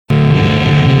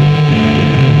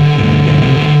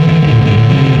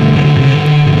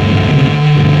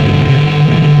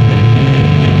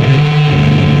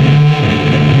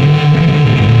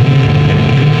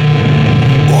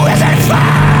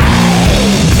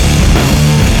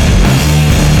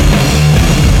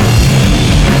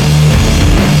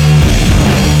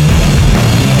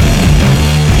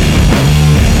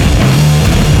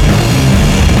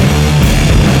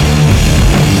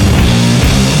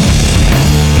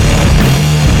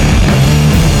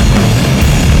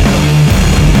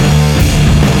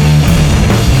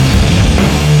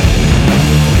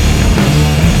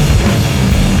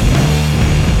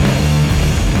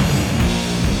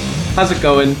How's it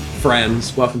going,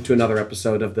 friends? Welcome to another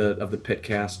episode of the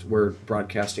Pitcast. We're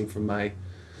broadcasting from my,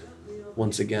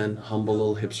 once again, humble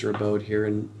little hipster abode here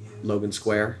in Logan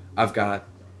Square. I've got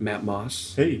Matt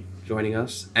Moss joining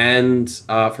us. And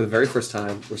for the very first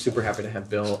time, we're super happy to have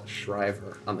Bill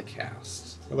Shriver on the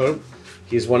cast. Hello.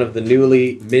 He's one of the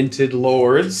newly minted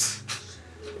lords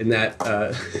in that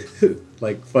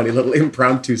like funny little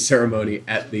impromptu ceremony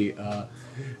at the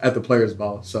Players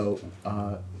Ball. So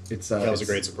that was a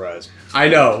great surprise. I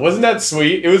know, wasn't that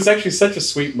sweet? It was actually such a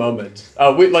sweet moment.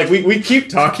 We keep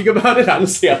talking about it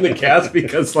honestly on the cast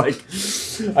because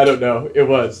I don't know. It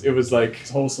was like it's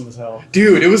wholesome as hell,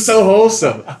 dude. It was so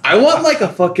wholesome. I want like a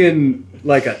fucking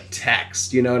a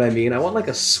text. You know what I mean? I want like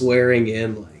a swearing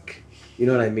in You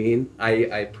know what I mean?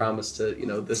 I promise to,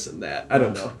 this and that. I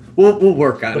don't know. We'll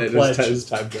work on it as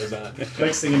time goes on.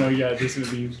 Next thing you know, there's going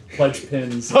to be pledge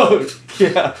pins. Oh,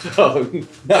 yeah. Oh,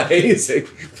 not hazing,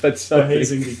 but something. The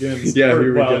hazing begins. Yeah,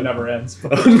 here we go. It never ends.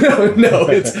 Oh, no.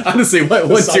 It's honestly,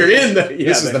 once you're in,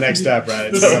 this is the next step,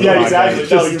 right? Yeah,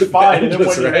 exactly. No, you're fine. And then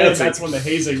when you're in, hazing. that's when the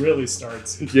hazing really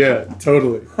starts. Yeah,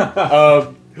 totally.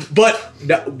 But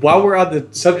while we're on the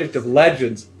subject of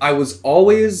legends, I was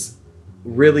always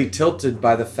really tilted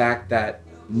by the fact that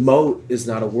Moat is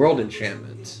not a world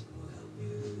enchantment.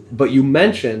 But you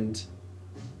mentioned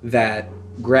that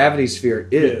Gravity Sphere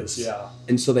is. Yeah.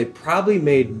 And so they probably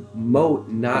made Moat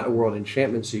not a world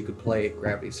enchantment so you could play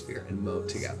Gravity Sphere and Moat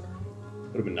together.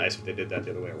 Would have been nice if they did that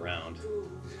the other way around.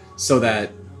 So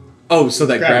that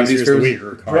Gravity Sphere was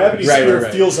weaker card. Gravity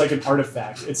Sphere feels like an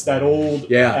artifact. It's that old but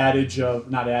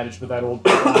that old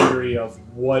theory of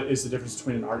what is the difference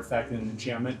between an artifact and an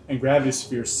enchantment. And Gravity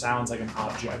Sphere sounds like an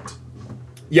object.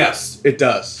 Yes, it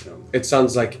does. It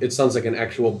sounds like an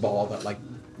actual ball that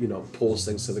pulls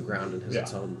things to the ground and has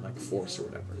its own force or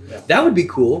whatever. Yeah. That would be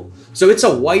cool. So it's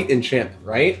a white enchantment,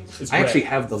 right? It's I red. actually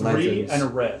have the 3 legends. and a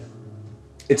red.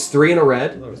 It's 3 and a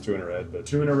red? I thought it was 2 and a red, but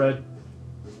 2 and a red.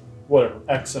 Whatever.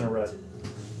 X and a red.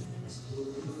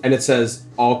 And it says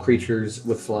all creatures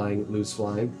with flying lose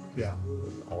flying. Yeah.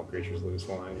 All creatures lose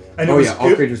flying. Yeah. And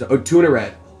all creatures. 2 and a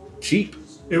red. Cheap.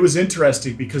 It was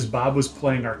interesting because Bob was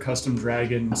playing our custom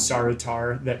dragon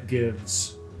Saratar that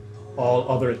gives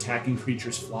all other attacking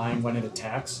creatures flying when it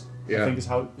attacks. Yeah. I think is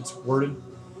how it's worded.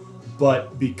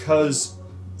 But because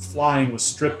flying was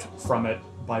stripped from it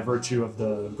by virtue of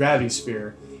the Gravity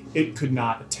Sphere, it could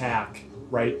not attack.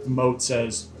 Right, the Moat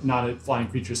says flying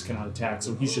creatures cannot attack,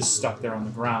 so he's just stuck there on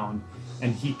the ground,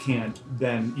 and he can't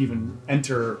then even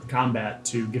enter combat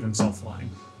to give himself flying.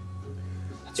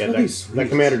 That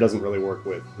commander doesn't really work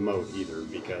with Moat either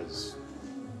because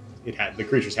the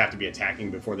creatures have to be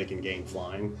attacking before they can gain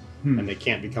flying, and they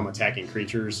can't become attacking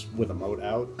creatures with a Moat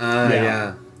out.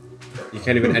 Yeah. You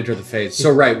can't even enter the phase.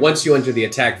 So once you enter the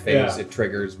attack phase, it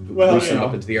triggers boost them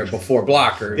up into the air before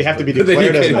blockers. They have to be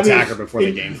declared as an attacker before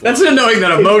they gain flying. That's annoying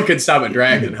that a Moat could stop a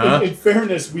dragon, huh? In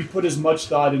fairness, we put as much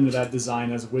thought into that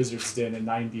design as Wizards did in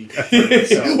 90.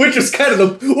 Which was kind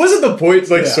of wasn't the point,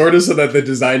 sort of, so that the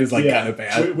design is kind of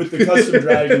bad? With the custom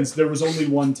dragons, there was only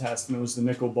one test, and it was the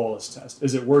Nicol Bolas test.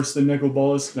 Is it worse than Nicol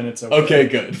Bolas? Then it's okay. Okay,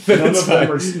 good.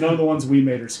 None of the ones we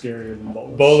made are scarier than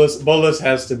Bolas. Bolas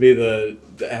has to be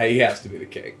he has to be the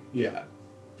king. Yeah.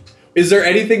 Is there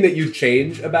anything that you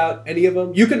change about any of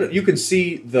them? You can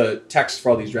see the text for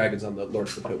all these dragons on the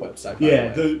Lords of the Pit website.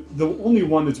 Yeah, the only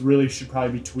one that really should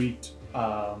probably be tweaked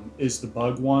is the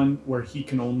bug one, where he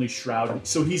can only shroud.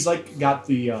 So he's got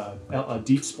the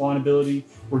deep spawn ability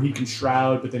where he can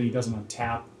shroud, but then he doesn't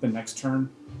untap the next turn.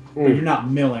 But you're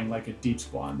not milling like a deep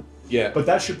spawn. Yeah. But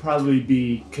that should probably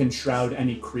be can shroud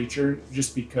any creature,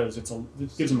 just because it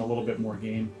gives him a little bit more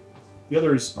game. The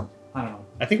others, I don't know.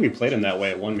 I think we played him that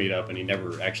way at one meetup, and he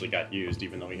never actually got used,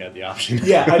 even though he had the option.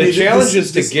 Yeah, the challenge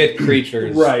is to get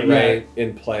creatures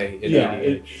in play.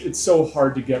 It's so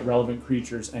hard to get relevant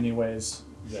creatures, anyways.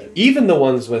 Even the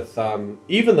ones with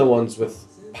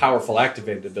powerful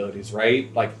activated abilities,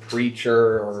 right? Like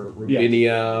Preacher or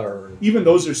Rubinia or... Even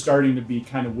those are starting to be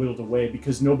kind of whittled away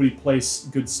because nobody plays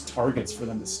good targets for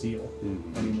them to steal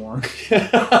anymore.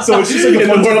 So it's just in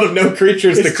the world of no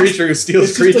creatures, the creature who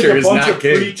steals creature is not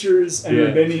king. It's just a bunch of Preachers and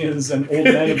Rubinians and Old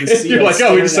Men of the Sea. You're like,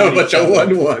 we just have a bunch of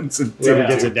 1/1s. Whoever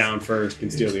gets it down first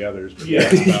can steal the others. But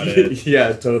that's about it.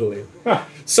 Yeah, totally.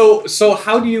 So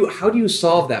how do you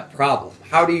solve that problem?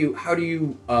 How do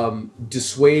you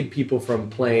dissuade people from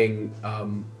playing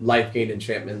life gain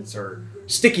enchantments or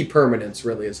sticky permanents?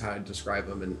 Really, is how I describe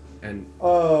them.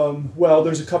 Well,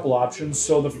 there's a couple options.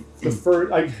 So the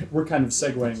first, we're kind of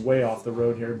segueing way off the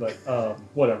road here, but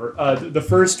whatever. The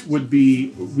first would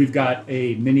be we've got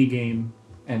a mini game,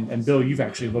 and Bill, you've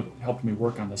actually helped me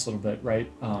work on this a little bit,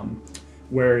 right?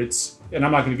 where it's, and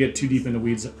I'm not going to get too deep in the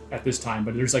weeds at this time,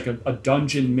 but there's like a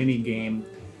dungeon mini game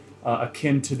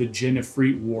akin to the Djinn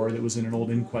Ifrit War that was in an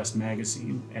old Inquest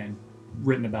magazine and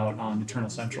written about on Eternal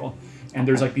Central. And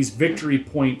there's like these victory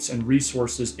points and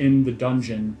resources in the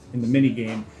dungeon in the mini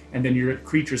game, and then your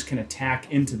creatures can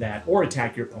attack into that or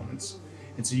attack your opponents.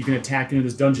 And so you can attack into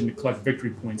this dungeon to collect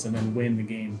victory points and then win the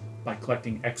game by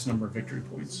collecting X number of victory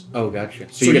points. Oh,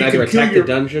 gotcha. So you can either attack the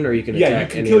dungeon or you can attack you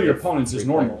can any kill of your the opponents as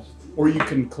three normal, players. or you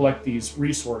can collect these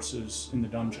resources in the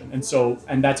dungeon.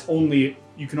 And that's only,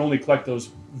 you can only collect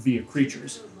those via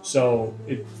creatures. So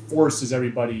it forces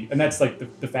everybody, and that's like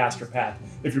the faster path.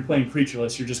 If you're playing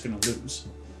creatureless, you're just going to lose.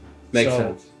 Makes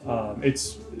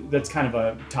sense. That's kind of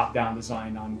a top-down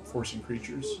design on forcing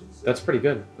creatures. That's pretty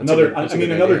good.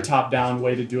 Another top-down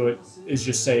way to do it is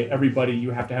just say everybody,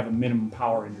 you have to have a minimum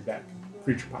power in your deck,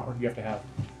 creature power. You have to have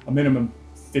a minimum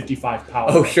 55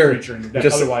 power creature in your deck.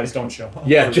 Otherwise, don't show up.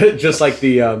 Yeah, just like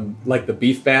the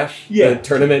Beef Bash the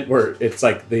tournament where it's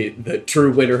like the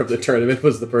true winner of the tournament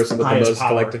was the person with Highest the most power,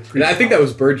 collected. And I think that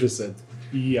was Burgesson.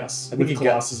 Yes, I think with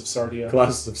Colossus of Sardia.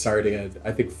 Colossus of Sardia.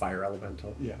 I think Fire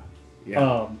Elemental. Yeah.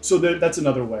 Yeah. So that's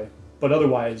another way. But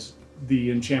otherwise,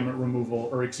 the enchantment removal,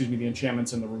 or excuse me, the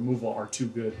enchantments and the removal are too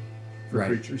good for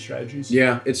creature strategies.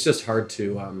 Yeah, it's just hard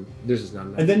to. There's just not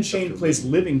enough. And then Shane plays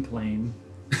Living Plane,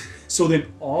 so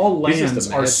then all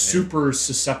lands are super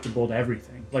susceptible to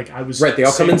everything. Like I was they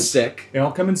all come in sick. They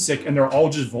all come in sick, and they're all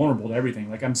just vulnerable to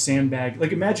everything. Like I'm sandbag.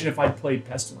 Like imagine if I played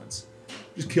Pestilence.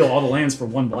 Just kill all the lands for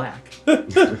 1 black. You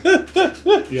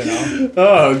know?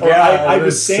 Oh, God. I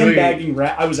was sandbagging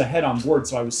I was ahead on board,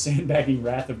 so I was sandbagging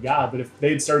Wrath of God. But if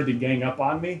they had started to gang up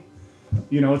on me,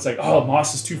 it's like, oh,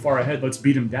 Moss is too far ahead. Let's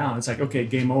beat him down. It's like, okay,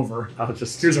 game over.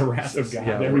 Here's a Wrath of God.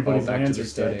 Everybody's lands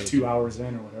are dead 2 hours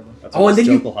in or whatever. That's and then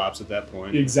Jokel hops at that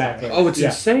point. Exactly. Oh, it's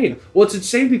insane. Well, it's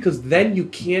insane because then you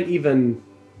can't even...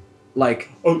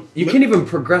 can't even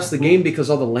progress the game because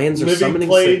all the lands are summoning.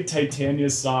 Living played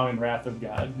Titania's song in Wrath of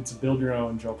God. It's a build your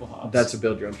own Jokel Hops. That's a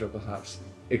build your own Jokel Hops.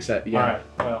 Except, all right,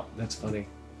 well, that's funny.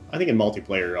 I think in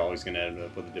multiplayer you're always going to end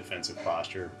up with a defensive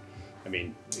posture. I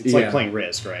mean, it's like playing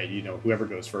Risk, right? Whoever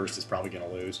goes first is probably going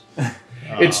to lose.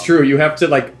 It's true. You have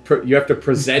to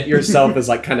present yourself as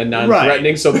like kind of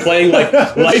non-threatening. Right. So playing like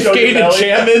life gain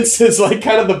enchantments is like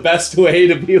kind of the best way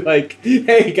to be like,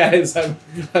 hey guys,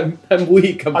 I'm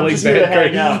weak. I'm playing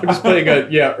bad. I'm just playing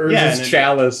Urza's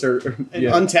Chalice and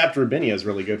untapped Rabinia is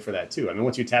really good for that too. I mean,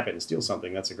 once you tap it and steal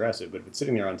something, that's aggressive. But if it's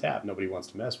sitting there untapped, nobody wants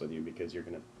to mess with you because you're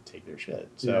going to take their shit.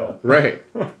 So right.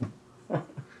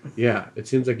 Yeah, it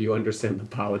seems like you understand the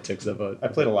politics of it. I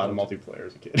played a lot of multiplayer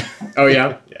as a kid. Oh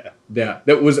yeah? Yeah.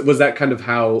 That was that kind of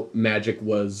how Magic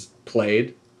was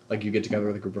played? Like you get together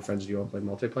with a group of friends and you all play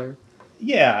multiplayer?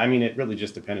 Yeah, I mean it really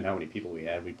just depended how many people we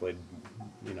had. We played,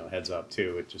 heads up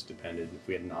too. It just depended if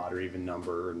we had an odd or even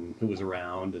number and who was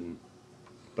around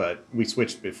but we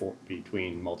switched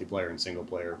between multiplayer and single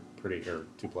player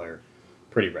two player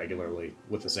pretty regularly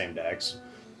with the same decks.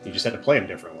 You just had to play them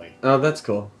differently. Oh, that's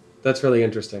cool. That's really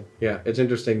interesting. Yeah, it's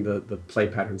interesting the play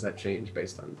patterns that change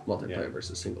based on multiplayer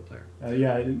versus single player.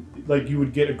 Like you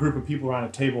would get a group of people around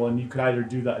a table and you could either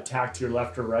do the attack to your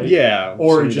left or right. Yeah.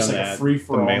 Or just like a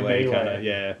free-for-all melee. Kind of,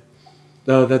 yeah.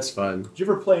 Oh, that's fun. Did you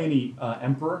ever play any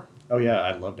Emperor? Oh, yeah,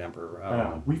 I loved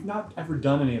Emperor. We've not ever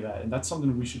done any of that, and that's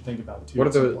something we should think about, too. What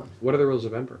are the rules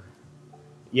of Emperor?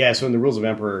 Yeah, so in the rules of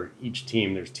Emperor, each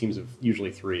team, there's teams of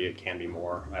usually 3. It can be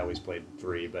more. I always played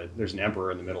 3, but there's an Emperor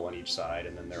in the middle on each side,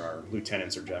 and then there are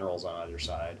lieutenants or generals on either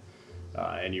side.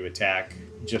 And you attack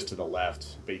just to the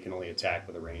left, but you can only attack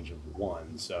with a range of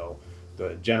 1. So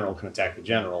the general can attack the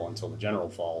general until the general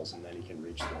falls, and then he can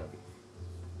reach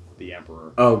the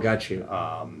Emperor. Oh, got you.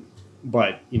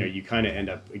 But, you kind of end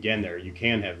up, again, there. You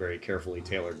can have very carefully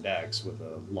tailored decks with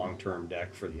a long-term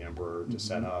deck for the Emperor to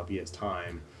set up. He has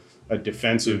time. A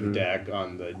defensive deck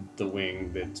on the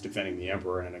wing that's defending the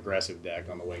Emperor and an aggressive deck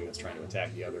on the wing that's trying to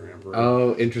attack the other Emperor.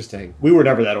 Oh, interesting. We were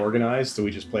never that organized, so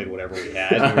we just played whatever we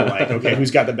had. And we were like, okay,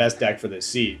 who's got the best deck for this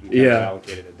seat? And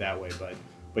allocated it that way.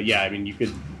 But yeah, I mean, you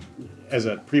could, as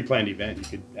a pre-planned event, you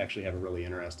could actually have a really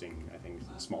interesting, I think,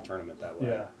 small tournament that way.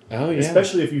 Yeah. Oh, yeah.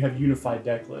 Especially if you have unified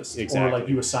deck lists. Exactly. Or like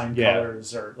you assign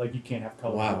colors, or like you can't have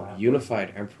colors. Wow,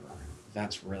 unified Emperor.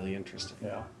 That's really interesting.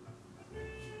 Yeah.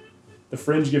 The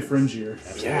fringe get fringier.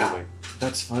 Absolutely. Yeah,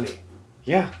 that's funny.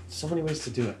 Yeah, so many ways to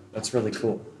do it. That's really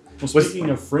cool. Well, speaking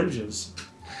of fringes.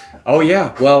 Oh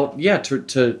yeah, well yeah. To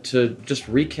just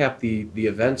recap the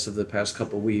events of the past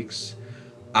couple weeks,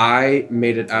 I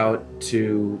made it out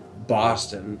to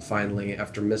Boston finally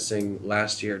after missing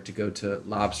last year to go to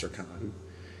LobsterCon,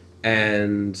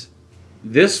 and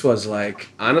this was like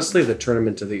honestly the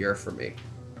tournament of the year for me.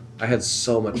 I had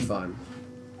so much fun.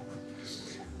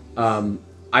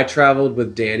 I traveled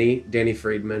with Danny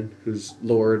Friedman, who's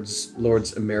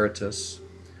Lord's Emeritus,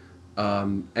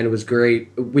 and it was great.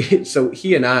 So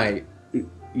he and I,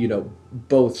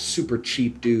 both super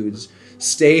cheap dudes,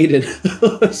 stayed in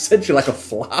essentially like a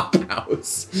flop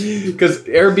house because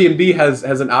Airbnb has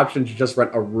an option to just rent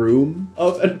a room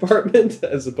of an apartment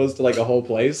as opposed to like a whole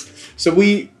place. So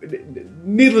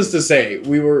needless to say,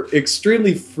 we were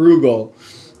extremely frugal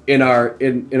in our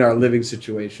living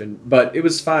situation, but it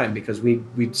was fine because we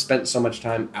spent so much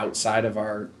time outside of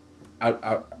our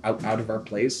out of our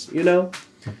place. We were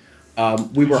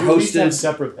Did you at least have hosted.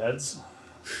 separate beds?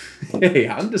 Hey,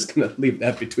 I'm just gonna leave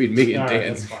that between me and All right,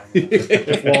 Dan. that's fine.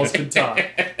 If walls can talk.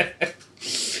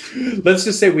 Let's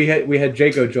just say we had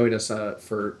Jaco join us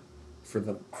for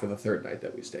the third night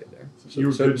that we stayed there. You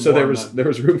were good and So there warm was then.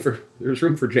 room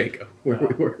for Jaco where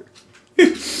we were.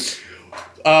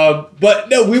 But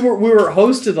no, we were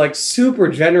hosted like super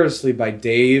generously by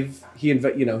Dave. He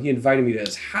invited me to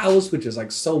his house, which is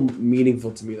like so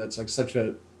meaningful to me. That's like such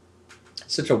a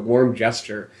warm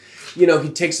gesture. He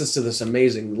takes us to this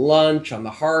amazing lunch on the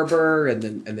harbor, and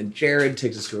then Jared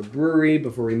takes us to a brewery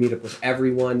before we meet up with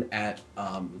everyone at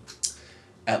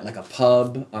like a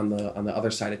pub on the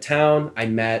other side of town. I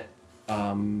met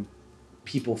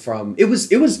people from it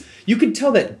was you could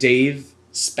tell that Dave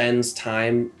spends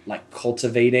time like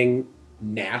cultivating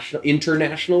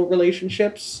international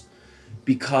relationships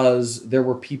because there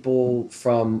were people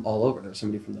from all over. There was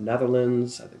somebody from the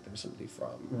Netherlands. I think there was somebody from.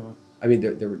 Yeah. I mean,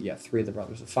 there were 3 of the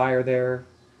Brothers of Fire there.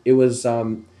 It was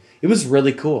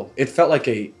really cool. It felt like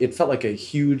a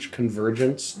huge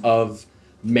convergence of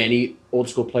many old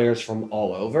school players from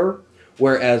all over.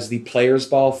 Whereas the Players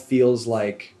Ball feels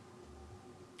like,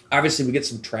 obviously we get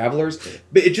some travelers,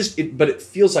 but it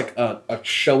feels like a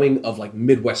showing of like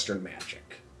Midwestern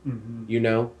magic. Mm-hmm.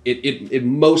 It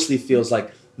mostly feels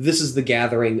like this is the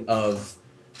gathering of.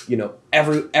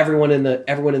 Everyone in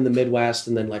the Midwest,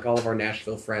 and then like all of our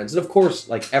Nashville friends, and of course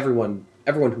like everyone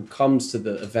who comes to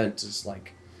the event is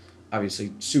like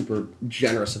obviously super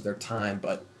generous of their time,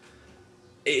 but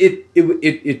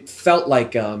it felt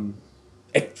like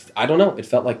I don't know, it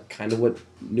felt like kind of what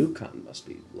NewCon must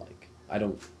be like. I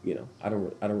don't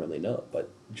really know,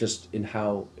 but just in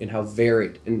how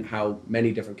varied and how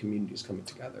many different communities coming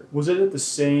together. Was it at the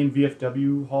same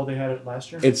VFW hall they had it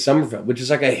last year? It's Somerville, which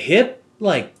is like a hip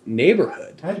like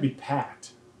neighborhood. It had to be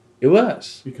packed It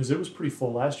was. because it was pretty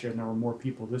full last year, and there were more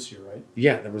people this year, right?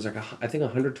 Yeah, there was like I think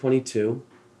 122.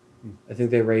 I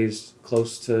think they raised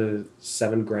close to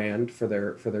 $7,000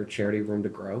 for their charity Room to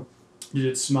Grow. Did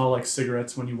it smell like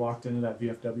cigarettes when you walked into that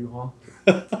VFW hall?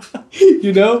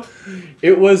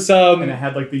 It was And it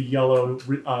had like the yellow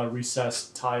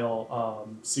recessed tile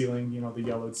ceiling, the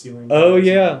yellowed ceiling. oh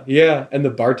yeah, and the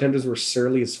bartenders were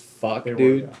surly as fuck, They were,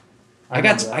 dude. yeah. I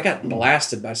got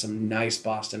blasted by some nice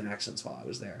Boston accents while I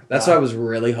was there. That's what I was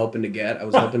really hoping to get. I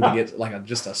was hoping to get like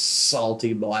just a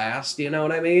salty blast, you know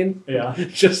what I mean? Yeah.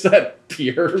 Just that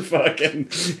pure fucking,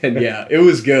 and yeah, it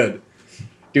was good.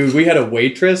 Dude, we had a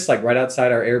waitress like right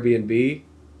outside our Airbnb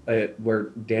where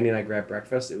Danny and I grabbed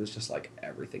breakfast. It was just like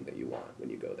everything that you want when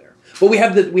you go there. But we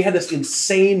had this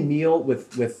insane meal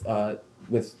with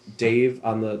Dave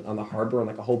on the harbor and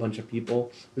like a whole bunch of people.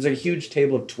 It was like a huge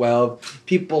table of 12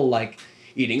 people like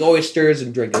eating oysters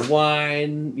and drinking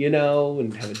wine,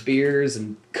 and having beers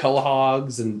and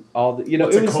quahogs and all the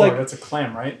What's it a was quahog? like, That's a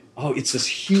clam, right? oh, it's this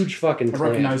huge fucking I clam.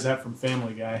 recognize that from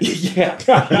Family Guy.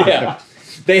 Yeah.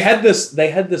 They had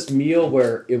this meal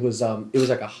where it was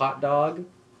like a hot dog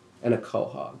and a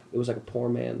quahog. It was like a poor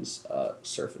man's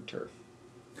surf and turf.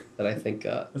 That I think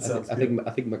I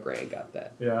think McGran got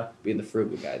that. Yeah. Being the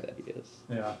frugal guy that he is.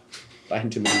 Yeah. Buying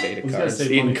too many data He's gotta cards,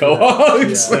 save eating money for that.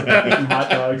 quahogs. Yeah. Eating hot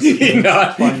dogs. Eating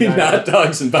Buying hot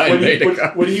dogs and buying data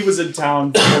cards. When he was in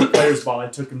town for Players Ball, I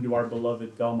took him to our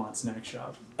beloved Belmont snack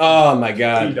shop. Oh my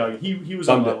god. He was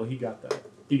on Bummed it. level. He got that.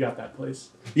 He got that place.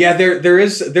 Yeah, there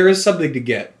is something to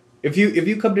get. If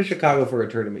you come to Chicago for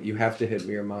a tournament, you have to hit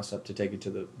me or Moss up to take you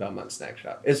to the Belmont Snack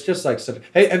Shop. It's just like such.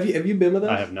 Hey, have you been with us?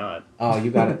 I have not. Oh,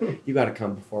 you gotta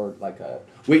come before like a.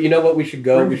 Wait, you know what? We should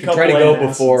go. Bring We a should try to couple go antacids.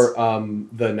 before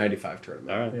the '95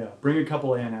 tournament. All right. Yeah. Bring a couple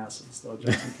antacids though,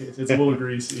 just in case. It's a little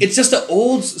greasy. It's just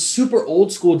an super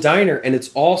old school diner, and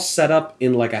it's all set up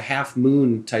in like a half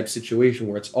moon type situation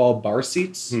where it's all bar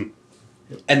seats, and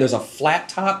there's a flat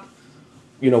top,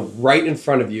 right in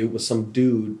front of you with some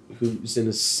dude who's in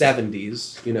his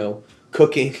 70s,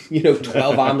 cooking,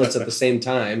 12 omelets at the same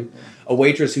time. A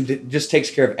waitress who just takes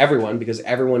care of everyone because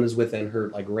everyone is within her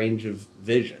like range of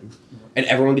vision, and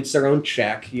everyone gets their own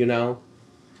check.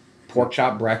 Pork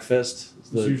chop breakfast.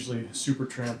 There's usually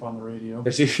Supertramp on the radio.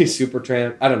 There's usually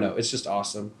Supertramp. I don't know. It's just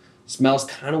awesome. Smells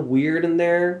kind of weird in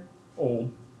there.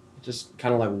 Old. Just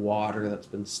kind of like water that's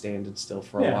been standing still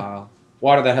for a while.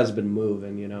 Water that hasn't been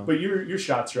moving, you know. But your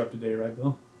shots are up to date, right,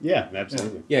 Bill? Yeah,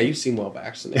 absolutely. Yeah, you seem well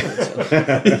vaccinated, so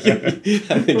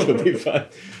I think you'll be fine.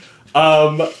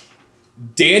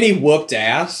 Danny whooped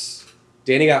ass.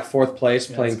 Danny got 4th place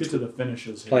playing. Let's get to the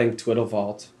finishes. Playing Twiddle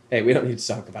Vault. Hey, we don't need to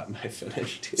talk about my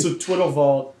finish, dude. So Twiddle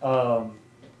Vault,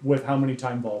 with how many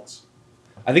time vaults?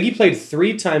 I think he played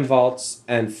 3 time vaults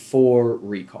and 4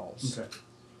 recalls. Okay.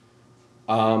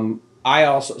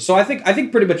 I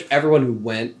think pretty much everyone who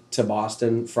went to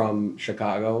Boston from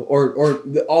Chicago, or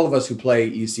all of us who play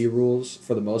EC rules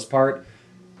for the most part,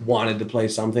 wanted to play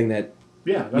something that.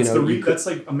 Yeah, that's that's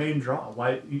like a main draw.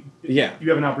 Why? You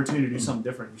have an opportunity to do something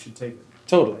different. You should take it.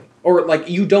 Totally. Or like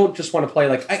you don't just want to play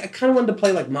like I kind of wanted to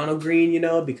play like mono green, you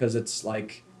know, because it's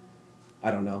like,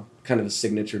 I don't know, kind of a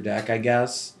signature deck, I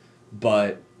guess.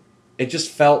 But it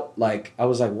just felt like I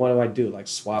was like, what do? Like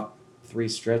swap 3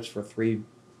 strips for 3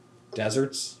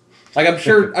 deserts? Like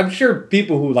I'm sure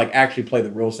people who like actually play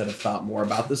the rule set have thought more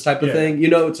about this type of thing. You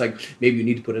know, it's like maybe you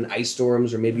need to put in ice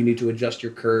storms, or maybe you need to adjust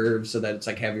your curves so that it's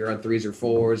like heavier on 3s or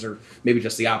 4s, or maybe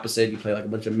just the opposite. You play like a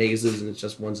bunch of mazes and it's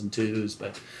just 1s and 2s.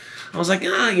 But I was like,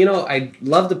 you know, I'd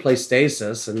love to play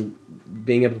Stasis, and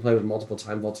being able to play with multiple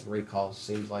time vaults and recalls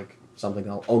seems like something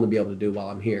I'll only be able to do while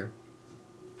I'm here.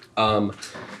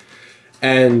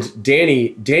 And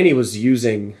Danny was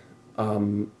using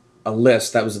a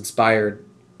list that was inspired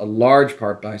a large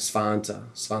part by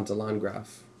Svante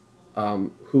Landgraf,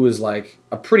 who is like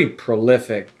a pretty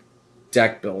prolific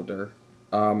deck builder.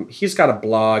 He's got a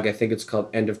blog, I think it's called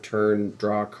End of Turn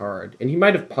Draw a Card, and he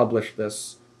might have published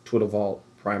this Twiddle Vault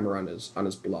primer on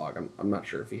his blog. I'm not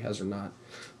sure if he has or not.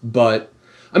 But,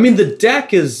 I mean, the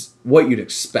deck is what you'd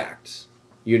expect,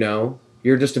 you know?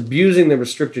 You're just abusing the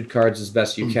restricted cards as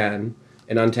best you can,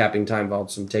 and untapping time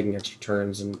vaults and taking extra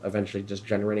turns, and eventually just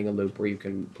generating a loop where you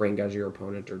can brain gouge your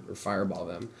opponent or fireball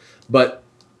them. But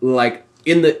like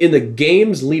in the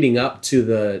games leading up to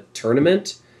the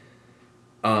tournament,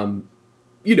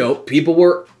 you know, people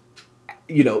were,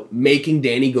 you know, making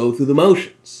Danny go through the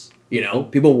motions. You know,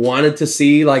 people wanted to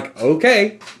see like,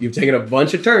 okay, you've taken a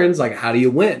bunch of turns, like how do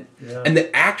you win? Yeah. And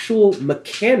the actual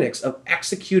mechanics of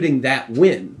executing that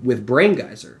win with Brain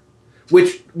Geyser,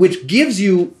 which gives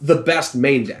you the best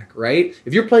main deck, right?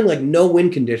 If you're playing like no win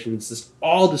conditions,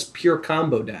 this pure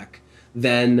combo deck,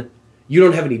 then you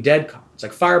don't have any dead cards.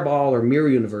 Like Fireball or Mirror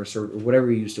Universe or whatever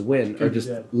you used to win are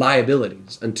just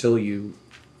liabilities until you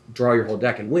draw your whole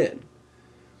deck and win.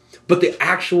 But the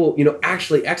actual, you know,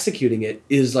 actually executing it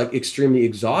is like extremely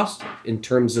exhausting in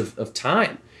terms of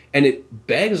time. And it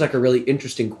begs like a really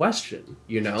interesting question,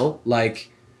 you know,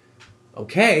 like,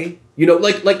 okay, you know,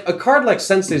 like a card like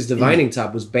Sensei's Divining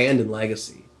Top was banned in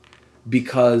Legacy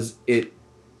because it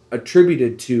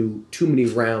attributed to too many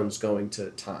rounds going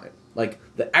to time. Like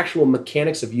the actual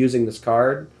mechanics of using this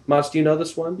card, Moss, do you know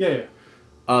this one? Yeah.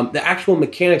 The actual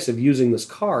mechanics of using this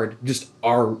card just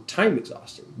are time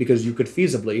exhausting because you could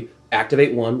feasibly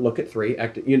activate 1, look at 3,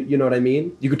 you know what I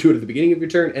mean? You could do it at the beginning of your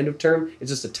turn, end of turn. It's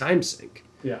just a time sink.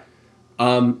 Yeah.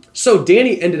 So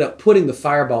Danny ended up putting the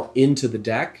Fireball into the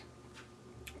deck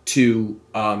to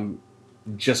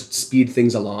just speed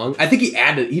things along. I think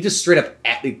he just straight up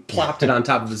plopped it on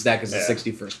top of his deck as a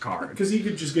 61st card. Because he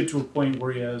could just get to a point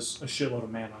where he has a shitload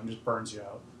of mana and just burns you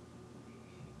out.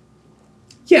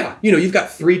 Yeah, you know, you've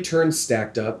got 3 turns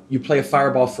stacked up. You play a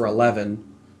Fireball for 11,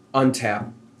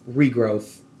 untap,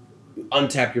 regrowth,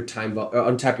 untap your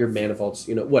untap your mana vaults,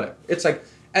 you know, whatever. It's like,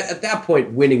 at that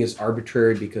point, winning is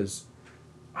arbitrary because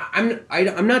I'm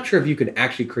not sure if you can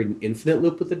actually create an infinite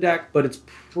loop with the deck, but it's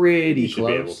pretty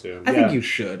close. Be able to. I think you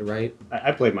should, right?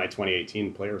 I played my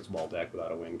 2018 Players Ball deck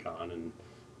without a win con, and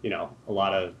you know, a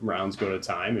lot of rounds go to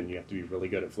time, and you have to be really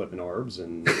good at flipping orbs.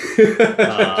 And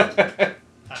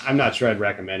I'm not sure I'd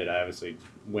recommend it. I obviously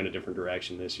went a different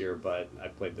direction this year, but I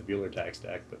played the Bueller Tax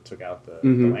deck that took out the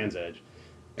Land's Edge.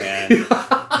 And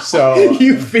so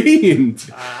you fiend.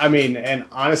 I mean, and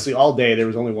honestly, all day there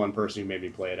was only one person who made me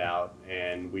play it out,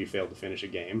 and we failed to finish a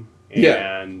game.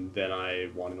 And then I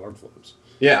won in orb flips.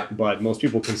 Yeah, but most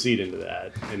people concede into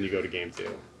that, and you go to game 2.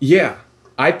 Yeah,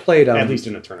 I played at least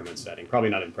in a tournament setting. Probably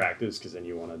not in practice, because then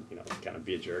you want to, you know, kind of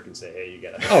be a jerk and say, "Hey, you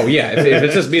got to." Oh yeah, if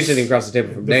it's just me sitting across the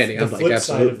table from Danny, I'm like,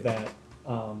 absolutely. The flip side of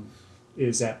that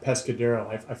is at Pescadero.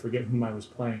 I forget whom I was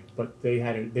playing, but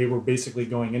they were basically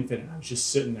going infinite. I was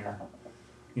just sitting there,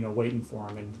 you know, waiting for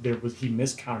him, and he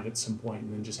miscounted at some point,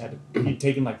 and then just he'd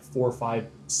taken like 4, 5,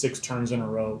 6 turns in a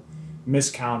row,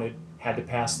 miscounted, had to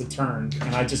pass the turn,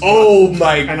 and I just Oh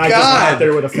my and I just went out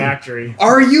there with a factory.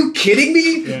 Are you kidding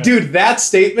me? Yeah. Dude, that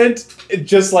statement, it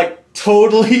just like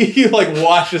totally like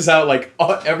washes out like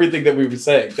everything that we were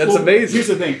saying. That's amazing. Here's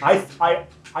the thing.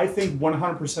 I think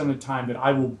 100% of the time that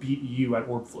I will beat you at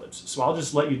orb flips. So I'll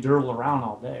just let you dirtle around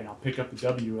all day, and I'll pick up the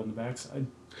W on the backside.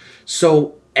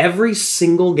 So every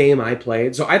single game I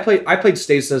played, I played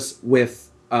Stasis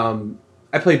with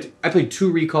I played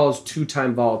 2 recalls, 2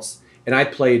 time vaults, and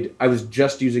I was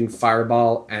just using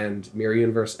Fireball and Mirror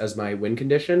Universe as my win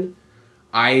condition.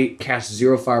 I cast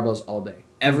 0 fireballs all day.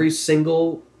 Every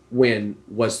single win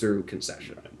was through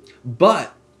concession.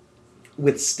 But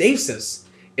with Stasis,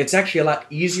 it's actually a lot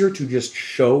easier to just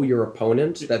show your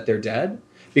opponent that they're dead.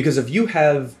 Because if you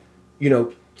have,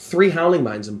 3 Howling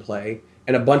Mines in play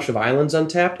and a bunch of islands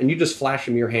untapped, and you just flash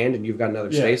them in your hand and you've got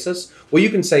another Stasis, well, you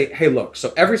can say, hey, look,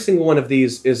 so every single one of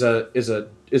these is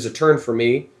a turn for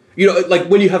me. Like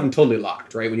when you have them totally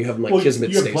locked, right? When you have them like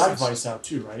Kismet Stasis. You have Black Vice out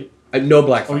too, right? No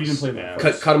Black Vice. Oh, you didn't play that.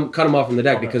 Cut them off from the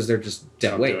deck because they're just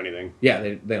dead weight. They don't do anything. Yeah,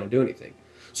 they don't do anything.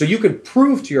 So you could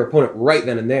prove to your opponent right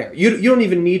then and there. You don't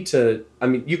even need to. I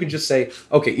mean, you could just say,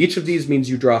 okay, each of these means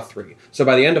you draw 3. So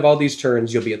by the end of all these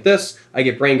turns, you'll be at this. I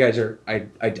get Brain Geyser. I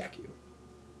deck you.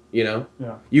 Yeah.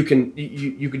 You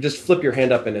can just flip your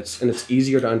hand up and it's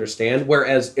easier to understand.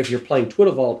 Whereas if you're playing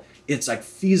Twiddle Vault, it's like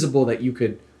feasible that you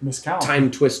could miscount, time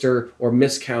twister or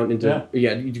miscount into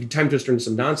you can time twister into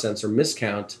some nonsense or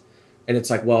miscount, and it's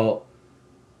like, well,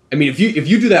 I mean, if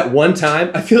you do that one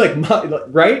time, I feel like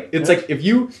right? It's like if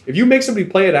you make somebody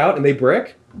play it out and they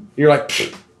brick, you're like,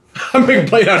 I'm making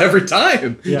play it out every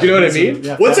time. Yeah, you know what I mean?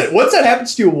 Yeah, once that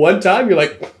happens to you one time, you're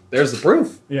like, there's the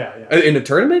proof. Yeah. In a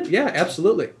tournament, yeah,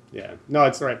 absolutely. Yeah, no,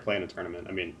 it's the right play in a tournament.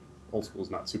 I mean, old school's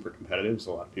not super competitive,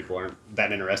 so a lot of people aren't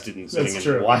that interested in sitting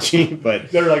and watching. But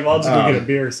they're like, well, I'll just go get a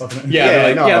beer or something.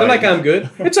 Yeah, they're like, I'm good.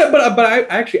 It's but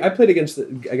I played against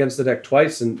the deck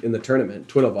twice in the tournament,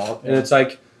 Twiddle Vault, and it's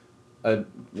like.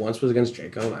 Once was against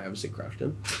Jaco, and I obviously crushed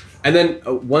him. And then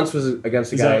once was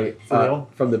against a guy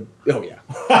from the... Oh, yeah.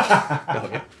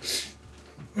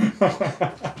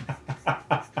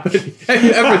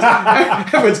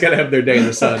 Everyone's got to have their day in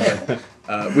the sun.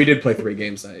 But, we did play 3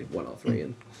 games. I won all 3.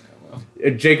 And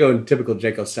Jaco, in typical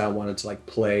Jaco style, wanted to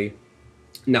play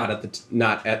not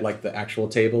at like the actual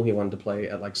table. He wanted to play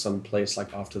at like some place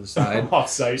like off to the side.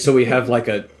 Off-site. So we have like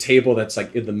a table that's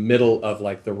like in the middle of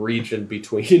like the region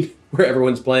between where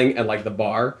everyone's playing and like the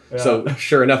bar. Yeah. So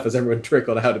sure enough, as everyone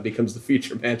trickled out, it becomes the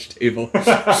feature match table.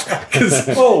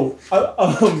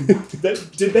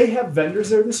 Did they have vendors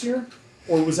there this year?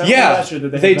 Or was that last year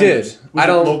that they did. Was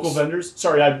it local vendors?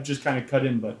 Sorry, I just kind of cut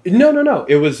in, but... No.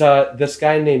 It was this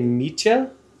guy named Mitya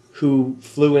who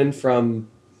flew in from...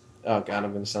 Oh God,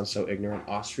 I'm going to sound so ignorant.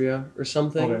 Austria or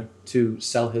something to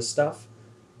sell his stuff.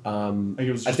 It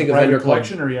was just a vendor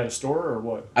collection, or he had a store, or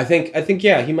what? I think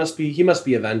yeah, he must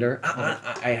be a vendor.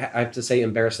 I have to say,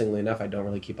 embarrassingly enough, I don't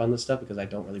really keep on this stuff because I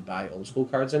don't really buy old school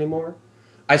cards anymore.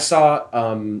 I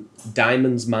saw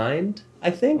Diamond's Mind, I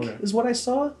think is what I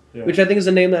saw, which I think is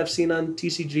a name that I've seen on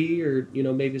TCG or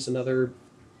maybe it's another.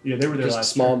 Yeah, they were there just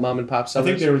last small year. Mom and pop sellers. I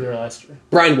think they were there last year.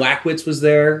 Brian Wackwitz was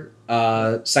there,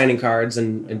 signing cards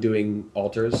and doing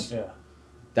altars. Yeah.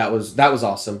 That was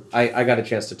awesome. I got a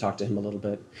chance to talk to him a little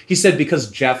bit. He said because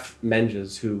Jeff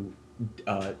Menges, who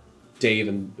Dave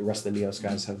and the rest of the Neos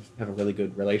guys have a really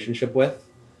good relationship with,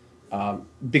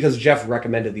 because Jeff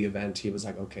recommended the event, he was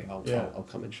like, okay, I'll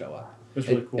come and show up. It was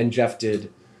really cool. And Jeff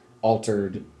did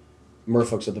altered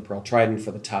Merfolks of the Pearl Trident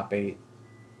for the top 8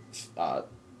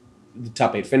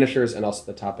 finishers and also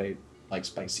the top 8 like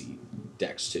spicy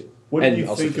decks too. What do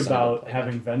you think about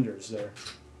having vendors there?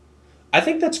 I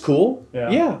think that's cool.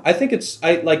 Yeah. I think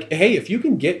hey, if you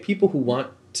can get people who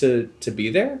want to be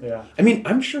there. Yeah. I mean,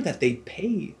 I'm sure that they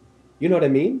pay. You know what I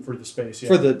mean? For the space, yeah.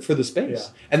 For the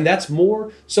space. Yeah. And that's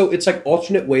more so it's like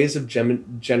alternate ways of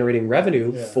generating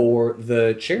revenue for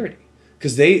the charity.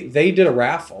 Cuz they did a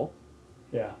raffle.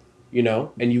 Yeah.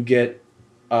 And you get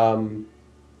the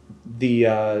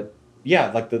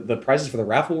prizes for the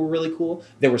raffle were really cool.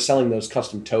 They were selling those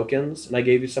custom tokens, and I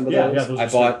gave you some of those.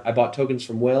 Yeah, I bought tokens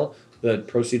from Will. The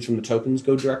proceeds from the tokens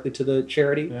go directly to the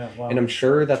charity. Yeah, wow. And I'm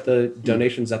sure that the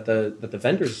donations that the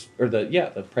vendors or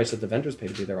the price that the vendors pay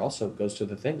to be there also goes to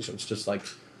the thing. So it's just like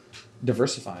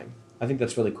diversifying. I think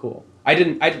that's really cool. I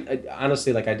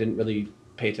honestly I didn't really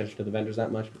pay attention to the vendors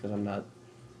that much because I'm not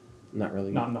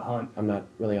really not in the hunt. I'm not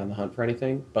really on the hunt for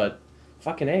anything, but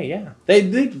fucking A, yeah. They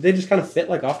just kind of fit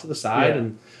like off to the side,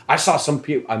 and I saw some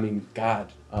people. I mean,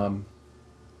 God.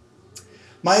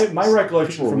 My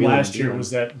recollection from last year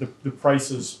was that the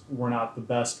prices were not the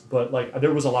best, but like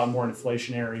there was a lot more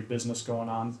inflationary business going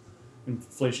on,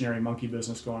 inflationary monkey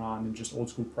business going on and just old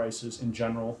school prices in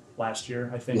general last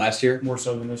year. I think last year more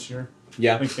so than this year.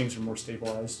 Yeah, I think things are more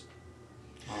stabilized.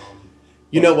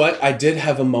 You know what? I did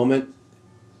have a moment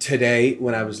today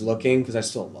when I was looking, because I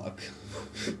still look.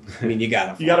 I mean, you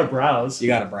gotta browse. You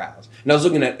gotta browse. And I was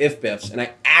looking at IFBIFs, and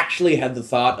I actually had the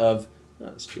thought of, oh,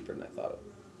 it's cheaper than I thought it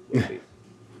would be.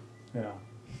 Yeah.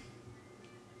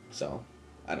 So,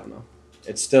 I don't know.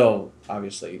 It's still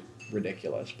obviously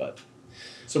ridiculous, but.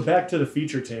 So back to the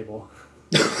feature table.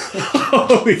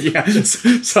 Oh, yeah.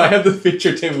 So I have the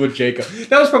feature table with Jacob.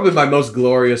 That was probably my most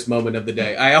glorious moment of the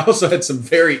day. I also had some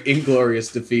very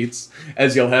inglorious defeats,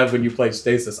 as you'll have when you play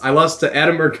Stasis. I lost to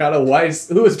Adam Mercado Weiss,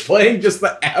 who was playing just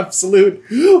the absolute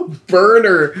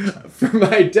burner for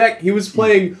my deck. He was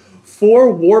playing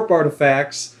 4 Warp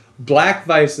Artifacts, Black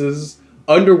Vices,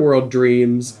 Underworld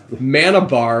Dreams, Mana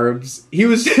Barbs. He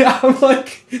was, I'm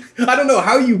like, I don't know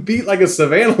how you beat like a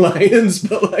Savannah Lions,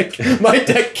 but like my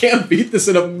deck can't beat this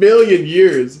in a million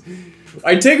years.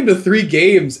 I take him to 3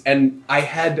 games, and I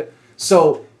had,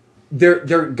 so there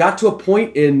got to a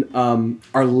point in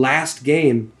our last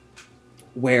game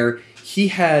where he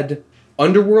had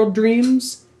Underworld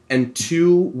Dreams and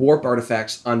 2 Warp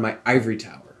Artifacts on my Ivory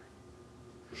Tower.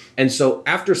 And so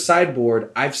after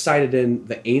sideboard, I've sided in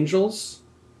the Angels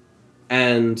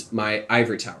and my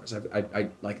Ivory Towers. I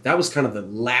like, that was kind of the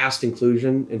last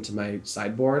inclusion into my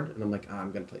sideboard, and I'm like, oh,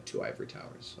 I'm gonna play 2 Ivory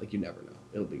Towers. Like, you never know.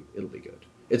 It'll be good.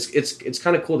 It's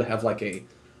kind of cool to have like a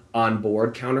on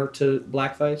board counter to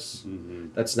Black Vice.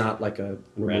 Mm-hmm. That's not like a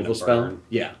removal spell. Burn.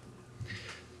 Yeah.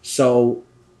 So,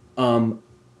 I'm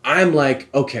like,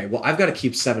 okay, well, I've got to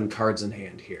keep 7 cards in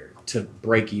hand here to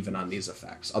break even on these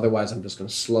effects. Otherwise, I'm just going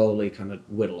to slowly kind of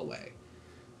whittle away.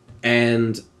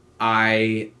 And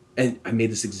I made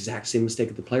this exact same mistake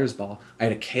at the Players' Ball. I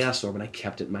had a Chaos Orb, and I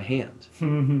kept it in my hand.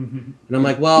 And I'm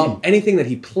like, well, anything that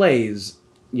he plays,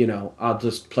 you know, I'll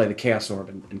just play the Chaos Orb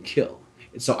and kill.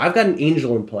 And so I've got an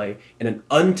Angel in play and an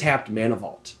untapped Mana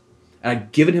Vault. And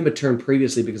I'd given him a turn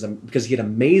previously because he had a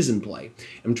Maze in play.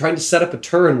 I'm trying to set up a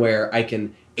turn where I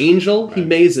can Angel, right. He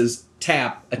mazes,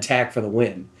 tap, attack for the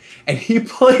win. And he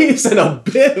plays an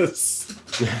Abyss.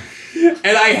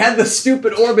 And I had the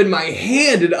stupid orb in my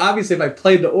hand, and obviously if I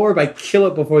played the orb, I kill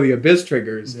it before the Abyss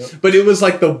triggers. Yep. But it was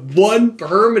like the one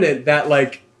permanent that,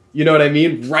 like, you know what I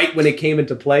mean? Right when it came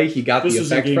into play, he got the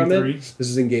effect from it. This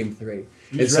is in game 3.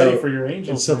 He's ready for your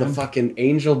Angel. And so the fucking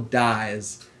Angel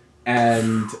dies,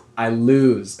 and I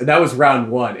lose. And that was round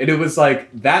 1. And it was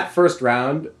like, that first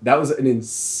round, that was an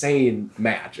insane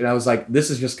match. And I was like,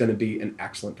 this is just going to be an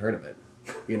excellent tournament.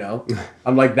 You know,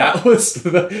 I'm like, that was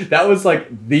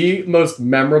like the most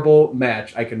memorable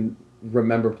match I can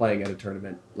remember playing at a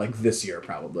tournament, like this year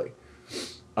probably.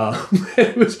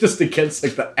 It was just against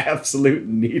like the absolute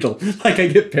needle. Like, I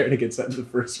get paired against that in the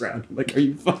first round. I'm like, are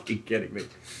you fucking kidding me?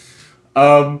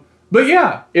 But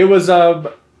yeah, it was.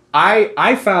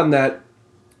 I found that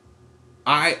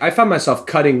I found myself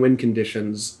cutting win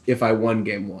conditions if I won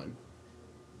game 1,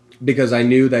 because I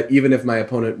knew that even if my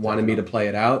opponent wanted me to play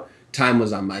it out, time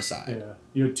was on my side. Yeah.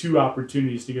 You had 2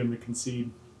 opportunities to get him to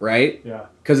concede. Right? Yeah.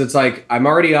 Because it's like, I'm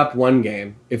already up 1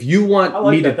 game. If you want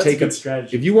me to take it,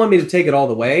 if you want me to take it all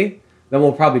the way, then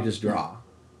we'll probably just draw,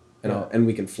 and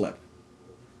we can flip.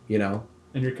 You know.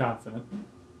 And you're confident.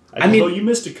 I mean, you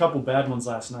missed a couple bad ones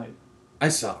last night. I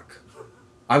suck.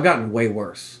 I've gotten way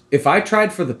worse. If I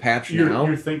tried for the patch now,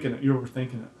 you're thinking it. You're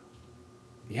overthinking it.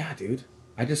 Yeah, dude.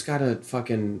 I just gotta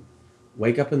fucking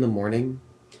wake up in the morning,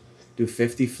 do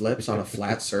 50 flips on a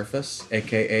flat surface,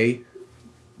 aka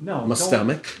my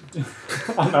stomach.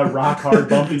 On a rock hard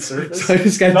bumpy surface. So I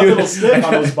just gotta do it. Stiff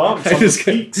on those bumps. I just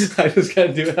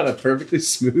gotta do it on a perfectly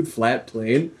smooth flat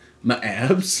plane. My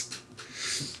abs.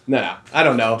 Nah, I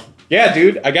don't know. Yeah,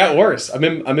 dude, I got worse. I'm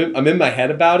in my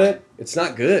head about it. It's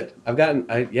not good.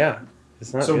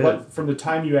 It's not good. But from the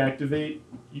time you activate,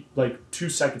 like 2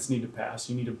 seconds need to pass.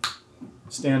 You need to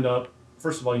stand up.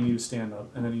 First of all, you need to stand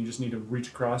up, and then you just need to reach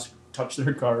across, touch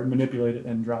their card, manipulate it,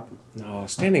 and drop it. No,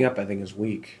 standing up I think is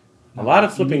weak. A lot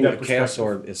of flipping the Chaos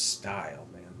Orb is style,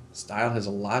 man. Style has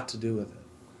a lot to do with it.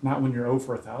 Not when you're 0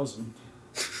 for 1,000.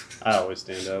 I always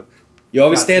stand up. You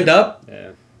always stand up?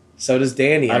 Yeah. So does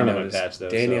Danny. I don't have a patch though.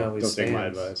 Danny so always don't stands. take my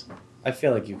advice. I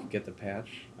feel like you could get the patch.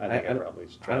 I think I probably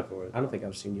should try for it. I don't think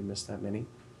I've seen you miss that many.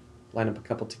 Line up a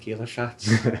couple tequila shots.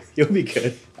 You'll be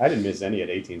good. I didn't miss any at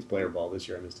 18's player ball this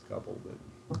year. I missed a couple,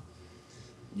 but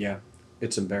yeah,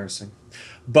 it's embarrassing.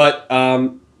 But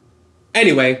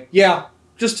anyway, yeah.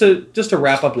 Just to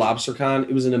wrap up LobsterCon,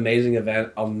 it was an amazing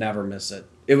event. I'll never miss it.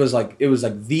 It was like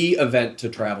the event to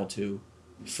travel to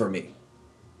for me.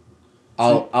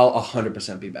 I'll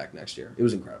 100% be back next year. It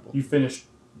was incredible. You finished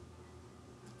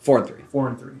 4-3. 4-3. All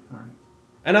right.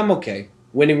 And I'm okay.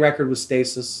 Winning record with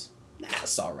Stasis,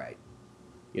 it's all right.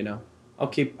 You know, I'll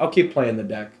keep playing the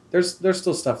deck. There's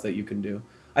still stuff that you can do.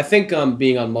 I think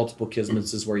being on multiple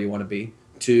Kismets is where you want to be.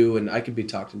 2, and I could be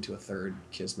talked into a 3rd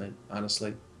Kismet.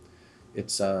 Honestly,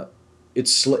 it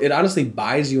honestly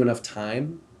buys you enough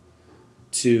time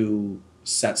to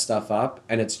set stuff up,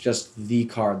 and it's just the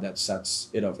card that sets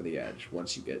it over the edge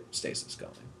once you get Stasis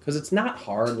going. Because it's not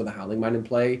hard with a Howling Mine in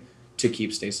play to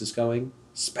keep Stasis going,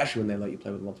 especially when they let you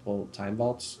play with multiple Time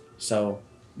Vaults. So,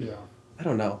 yeah, I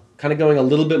don't know. Kind of going a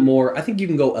little bit more. I think you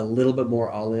can go a little bit more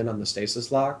all in on the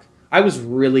Stasis lock. I was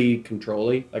really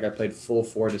control-y. Like, I played full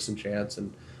 4 Disenchants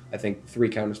and I think 3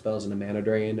 Counterspells and a Mana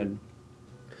Drain. And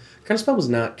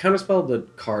Counterspell, the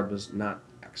card was not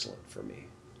excellent for me.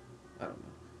 I don't know.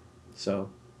 So,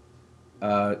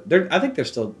 I think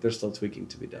there's still tweaking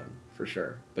to be done for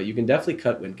sure. But you can definitely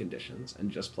cut win conditions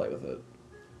and just play with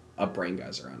a Brain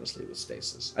Geyser, honestly, with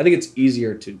Stasis. I think it's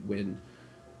easier to win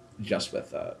just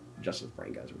with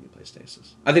Brain Geyser when you play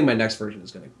Stasis. I think my next version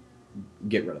is going to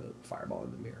get rid of the Fireball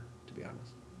in the Mirror, to be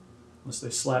honest. Unless they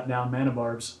slap down Mana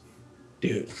Barbs.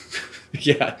 Dude.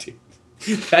 Yeah, dude.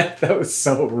 That was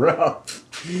so rough.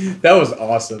 That was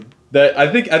awesome. I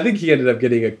think he ended up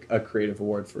getting a creative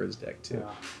award for his deck too.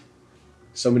 Yeah.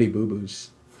 So many boo-boos.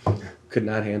 Could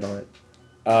not handle it.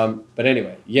 But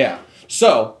anyway, yeah.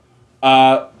 So,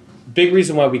 big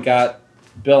reason why we got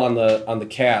Bill on the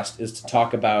cast is to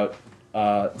talk about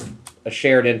a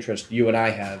shared interest you and I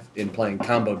have in playing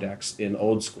combo decks in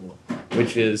old school,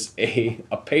 which is a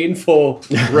painful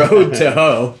road to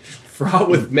hoe, fraught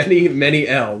with many, many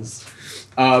L's.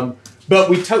 But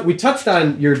we touched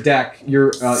on your deck,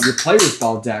 your Player's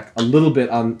Ball deck, a little bit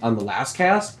on the last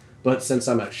cast. But since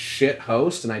I'm a shit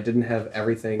host and I didn't have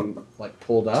everything like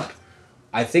pulled up,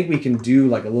 I think we can do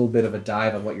like a little bit of a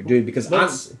dive on what you're doing because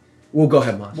honestly, we'll go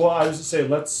ahead, Moss. Well, I was to say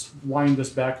let's wind this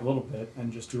back a little bit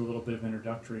and just do a little bit of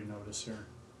introductory notice here.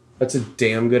 That's a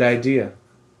damn good idea.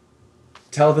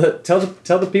 Tell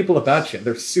the people about you.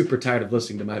 They're super tired of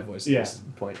listening to my voice at this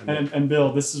point. And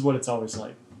Bill, this is what it's always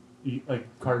like.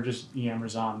 Carter just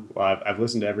yammers on. Well, I've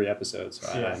listened to every episode, so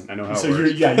Yeah. I know how So it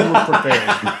works. you were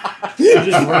prepared. He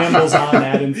just rambles on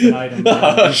ad infinitum.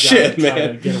 Oh, shit, man.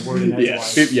 To get a word in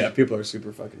edgewise. Yeah, people are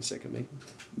super fucking sick of me.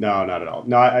 No, not at all.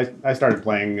 No, I started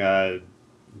playing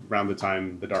around the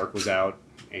time The Dark was out,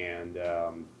 and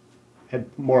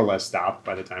had more or less stopped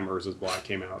by the time Urza's Block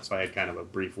came out. So I had kind of a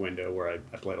brief window where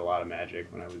I played a lot of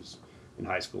Magic when I was in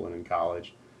high school and in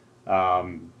college.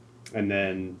 And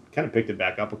then kind of picked it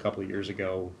back up a couple of years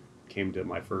ago. Came to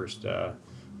my first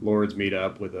Lords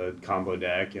meetup with a combo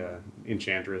deck,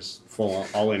 Enchantress, full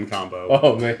all-in combo.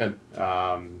 Oh, man.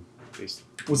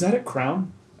 Was that at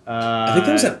Crown? I think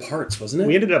that was at Parts, wasn't it?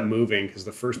 We ended up moving because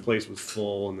the first place was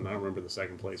full, and then I don't remember the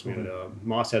second place. We ended up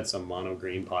Moss had some mono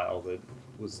green pile that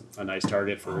was a nice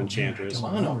target for Enchantress.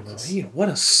 Mono green. What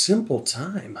a simple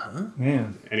time, huh?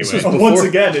 Man. Anyway, Once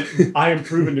again, I am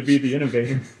proven to be the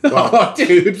innovator. Oh,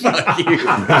 dude, fuck you.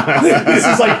 This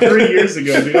is like 3 years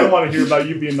ago, dude. I don't want to hear about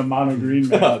you being the mono green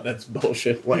man. Oh, that's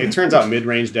bullshit. well, it turns out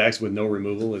mid-range decks with no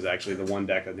removal is actually the one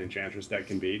deck that the Enchantress deck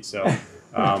can beat. So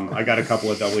I got a couple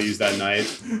of W's that night,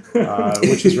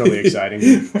 which is really exciting.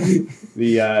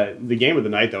 The game of the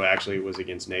night, though, actually was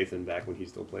against Nathan back when he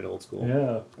still played old school.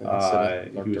 Yeah.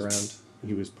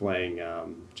 He was playing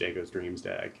Jago's Dreams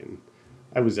deck, and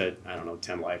I was at,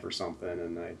 10 life or something,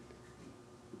 and I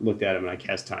looked at him and I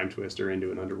cast Time Twister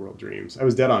into an Underworld Dreams. I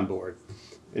was dead on board,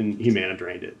 and he mana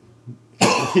drained it.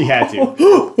 He had to.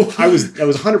 I was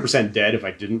 100% dead if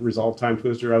I didn't resolve Time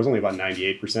Twister. I was only about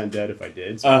 98% dead if I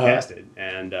did, so I cast it.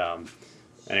 And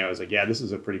anyway, I was like, yeah, this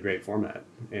is a pretty great format.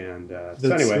 And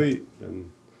so anyway, been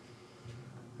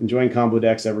enjoying combo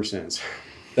decks ever since.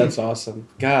 That's awesome.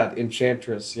 God,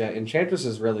 Enchantress. Yeah, Enchantress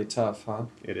is really tough, huh?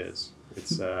 It is.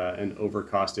 It's an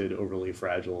overcosted, overly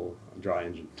fragile draw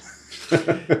engine.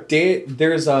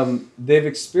 They've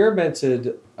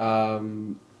experimented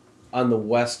on the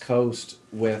West Coast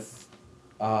with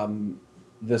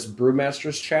this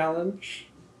Brewmaster's Challenge,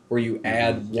 where you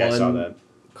add one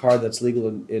card that's legal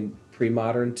in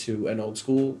pre-modern to an old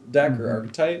school deck or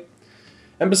archetype.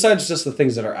 And besides just the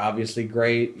things that are obviously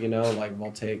great, like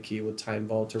Voltaic Key with Time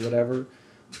Vault or whatever,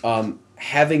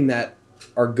 having that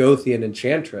Argothian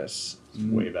Enchantress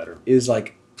way better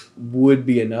would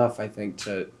be enough, I think,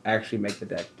 to actually make the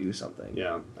deck do something.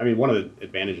 Yeah. I mean, one of the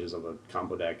advantages of a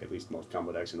combo deck, at least most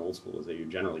combo decks in old school, is that you're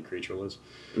generally creatureless.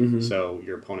 Mm-hmm. So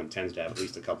your opponent tends to have at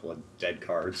least a couple of dead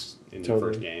cards in the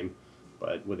first game.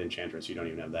 But with Enchantress, you don't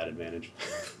even have that advantage.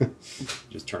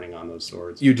 Just turning on those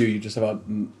swords. You do. You just have a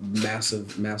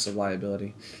massive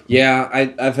liability. Yeah,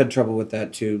 I've had trouble with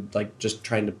that too. Like just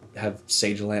trying to have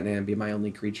Sage Lantan be my only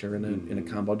creature in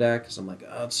a combo deck. Because I'm like,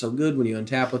 oh, it's so good when you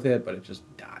untap with it, but it just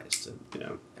dies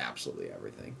to absolutely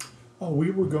everything. Oh,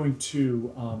 we were going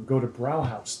to go to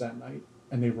Brauhaus that night,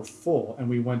 and they were full, and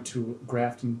we went to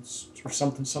Grafton's or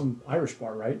something, some Irish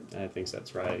bar, right? I think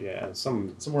that's right. Yeah,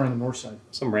 Somewhere on the north side.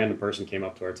 some random person came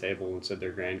up to our table and said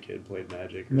their grandkid played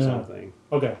Magic or something.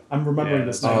 Okay, I'm remembering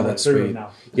this oh, now. that's Clearly sweet.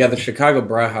 now. Yeah, the Chicago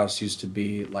Brauhaus used to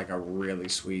be like a really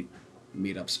sweet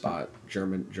meetup spot,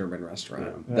 German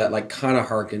restaurant Yeah. that like kind of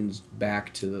harkens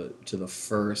back to the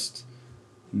first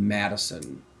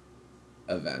Madison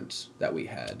event that we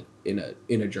had in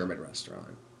a German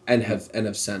restaurant and have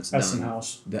since Essen done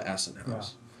House. the Essen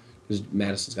House because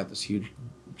Madison's got this huge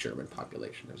German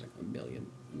population. There's like a million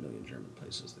German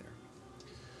places there.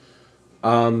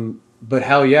 But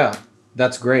hell yeah,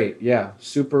 that's great. Yeah,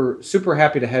 super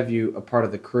happy to have you a part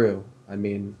of the crew. I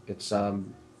mean, it's not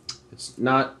as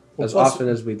plus, often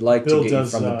as we'd like Bill to get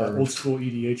does you from the bird. old school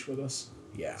EDH with us.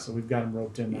 Yeah. So we've got him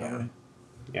roped in that way.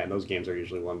 Yeah, and those games are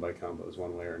usually won by combos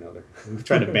one way or another. We've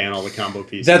tried to ban all the combo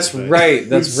pieces. That's right.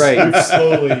 That's right. We've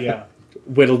slowly,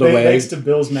 whittled away. Thanks to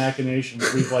Bill's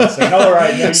machinations, we've like said, all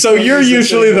right. Now So you're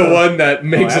usually the one that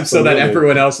makes it so that absolutely.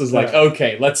 everyone else is like,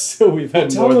 okay, let's. We've had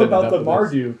Tell more them than about enough the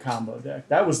of this. Mardu combo deck.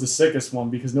 That was the sickest one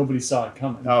because nobody saw it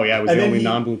coming. Oh yeah, I was And the then only he-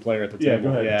 non-blue player at the Yeah,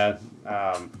 table. go ahead.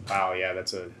 Yeah. Wow. Yeah,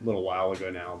 that's a little while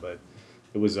ago now, but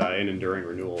it was an enduring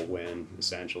renewal win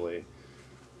essentially.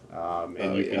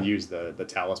 And you can use the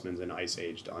talismans in Ice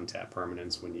Age to untap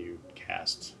permanents when you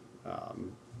cast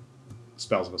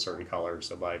spells of a certain color.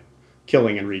 So by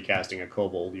killing and recasting a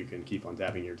kobold, you can keep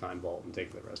untapping your Time Vault and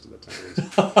take the rest of the turns.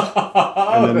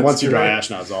 And then once you draw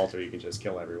Ashnod's Altar, you can just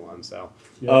kill everyone. So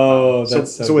Oh, so,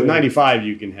 that's so with good. 95,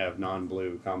 you can have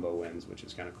non-blue combo wins, which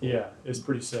is kind of cool. Yeah, it's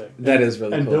pretty sick. That is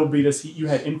really and cool. Bill beat us. You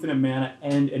had infinite mana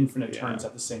and infinite Yeah. turns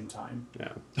at the same time.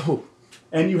 Yeah. Oh,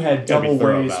 And you had Gotta be double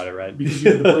thorough ways about it, right? because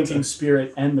you had the Blinking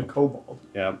Spirit and the Kobold.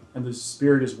 Yeah. And the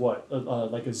Spirit is what?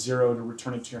 Like a 0 to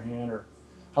return it to your hand? Or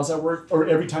how's that work? Or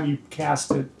every time you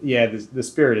cast it? Yeah, the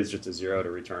spirit is just a 0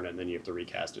 to return it, and then you have to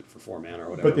recast it for 4 mana or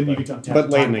whatever. But then you get to untap But the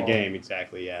late Time in the Vault. game,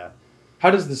 exactly, yeah. how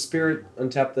does the spirit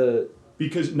untap the?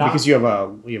 Because Because you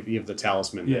have the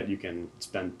talisman Yeah. that you can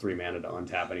spend 3 mana to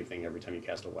untap anything every time you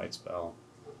cast a white spell.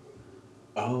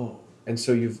 Oh, and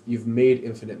so you've made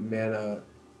infinite mana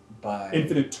by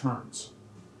infinite turns.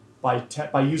 By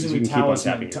using So you the can keep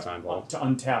talisman untapping your Time Vault. to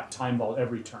untap Time Vault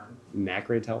every turn.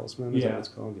 Nacre Talisman, is that what it's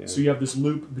called? Yeah. So you have this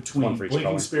loop between One for each Blinking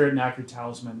color. Spirit, Nacre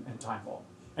Talisman, and Time Vault.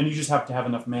 And you just have to have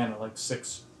enough mana, like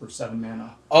 6 or 7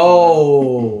 mana.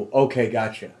 Oh, okay,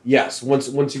 gotcha. Yes, once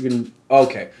you can.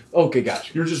 Okay,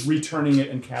 gotcha. You're just returning it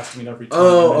and casting it every turn.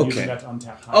 Oh, and then okay. using that to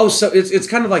untap Time Oh, Vault. so it's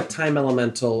kind of like time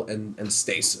elemental and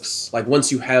stasis. Like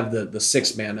once you have the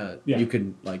 6 mana, Yeah. you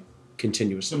can like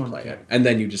continuously Similar play it, mechanic. and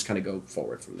then you just kind of go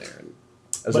forward from there. And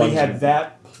as But long he as had you-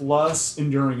 that plus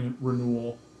Enduring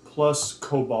Renewal, plus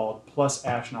Cobalt, plus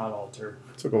Ashnod Altar.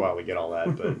 It took a while to get all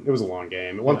that, but it was a long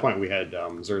game. At one Yeah. point, we had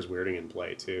Zur's Weirding in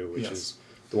play, too, which Yes. is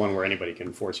the one where anybody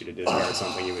can force you to discard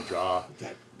something you would draw.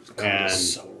 That card And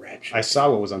is so wretched. I saw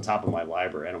what was on top of my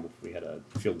library. I don't know if we had a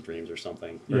Field of Dreams or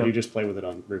something. Or Yeah. did you just play with it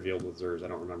on Revealed with Zurs? I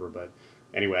don't remember. But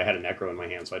anyway, I had a Necro in my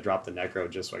hand, so I dropped the Necro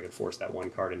just so I could force that one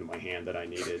card into my hand that I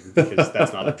needed, because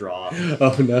that's not a draw.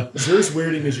 Oh no. Zur's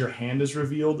Weirding is your hand is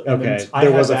revealed. And Okay, then I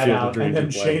there had was a that Field of out, Dreams and then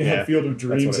in play, Shane yeah. had Field of That's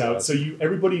what Dreams it out. was. So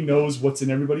everybody knows what's in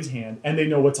everybody's hand, and they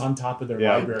know what's on top of their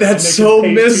Yeah. library. That's And they so can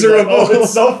pay miserable. Oh,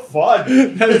 it's so fun.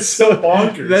 It's so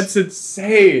bonkers. That's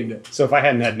insane. So if I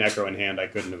hadn't had Necro in hand, I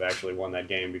couldn't have actually won that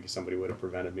game because somebody would have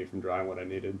prevented me from drawing what I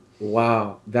needed.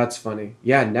 Wow, that's funny.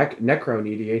 Yeah, Necro in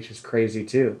EDH is crazy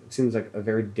too. It seems like a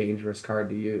very dangerous card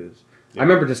to use. I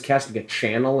remember just casting a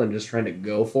channel and just trying to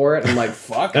go for it. I'm like,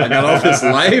 fuck, I got all this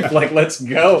life. Like, let's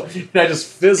go. And I just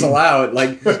fizzle out,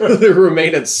 like,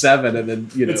 remain at 7, and then,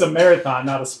 you know. It's a marathon,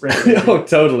 not a sprint. Oh,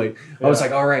 totally. I was Yeah.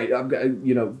 like, all right,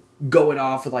 I'm, going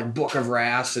off with, like, Book of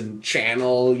Wrath and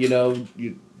channel,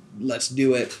 let's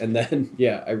do it. And then,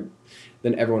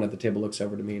 then everyone at the table looks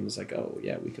over to me and is like, oh,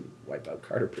 yeah, we can wipe out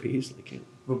Carter pretty easily, can't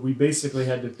we? But we basically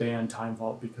had to ban Time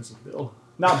Vault because of Bill.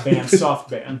 Not ban, soft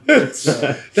ban. It's,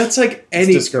 That's like It's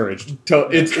any. discouraged.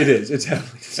 It is. It's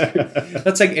heavily.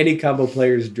 That's like any combo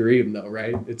player's dream, though,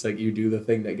 right? It's like you do the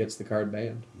thing that gets the card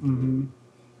banned.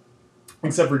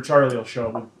 Except for Charlie will show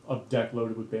up with a deck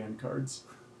loaded with banned cards.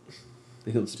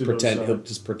 He'll just to pretend. those, He'll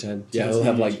just pretend. to Yeah, those he'll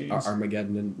have like EDH games.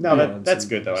 Armageddon and No, Violence that's and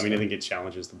good though. I mean, I stuff. think it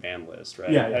challenges the ban list, right?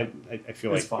 Yeah, yeah. I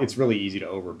feel It's like fine. it's really easy to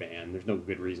overban. There's no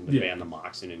good reason to Yeah. ban the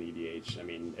Mox in an EDH. I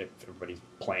mean, if everybody's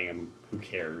playing them, who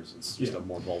cares? It's just Yeah. a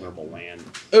more vulnerable land.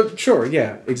 Sure,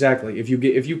 yeah, exactly. If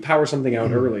you power something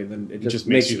out early, then it It just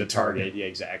makes you the target. Yeah,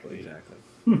 exactly. Exactly.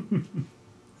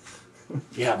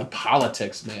 Yeah, the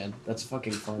politics, man. That's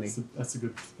fucking funny. That's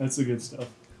a good stuff.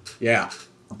 Yeah.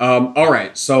 All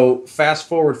right. So fast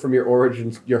forward from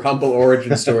your humble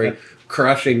origin story,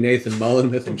 crushing Nathan Mullen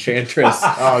with Enchantress.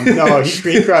 Oh no,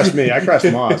 he crushed me. I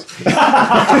crushed Moss.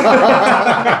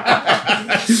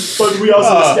 But we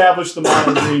also established the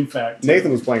mono green fact.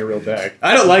 Nathan was playing a real deck.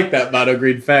 I don't like that mono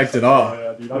green fact at Oh all.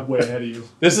 yeah, dude, I'm way ahead of you.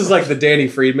 This is like the Danny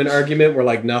Friedman argument, where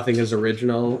like nothing is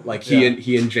original. Like he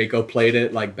Yeah. and Jaco played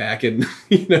it like back in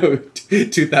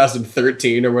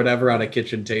 2013 or whatever on a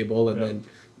kitchen table, and Yeah. then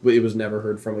it was never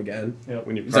heard from again. Yep.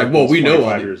 When you're It's like, well, we know all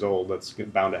 25 the- years old, that's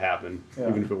bound to happen. Yeah.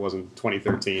 Even if it wasn't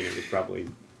 2013, it was probably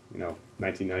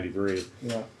 1993.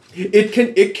 Yeah.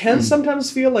 It can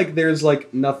sometimes feel like there's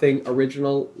like nothing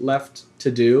original left to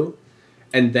do,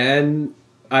 and then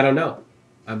I don't know,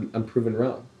 I'm proven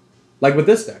wrong, like with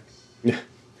this deck. Yeah.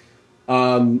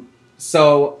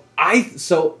 So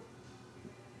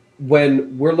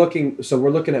when we're looking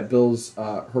at Bill's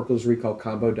Hercules Recall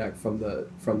combo deck from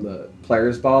the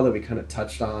Players Ball that we kind of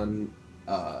touched on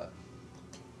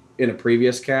in a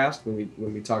previous cast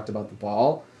when we talked about the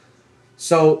ball.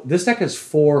 So this deck has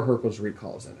 4 Hercules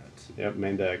Recalls in it. Yep,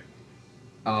 main deck.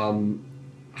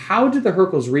 How did the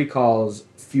Hercules Recalls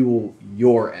fuel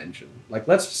your engine? Like,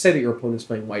 let's just say that your opponent's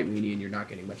playing White Weenie and you're not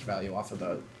getting much value off of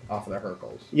the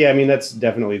Hercules. Yeah, I mean that's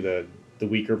definitely the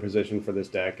weaker position for this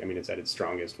deck. I mean it's at its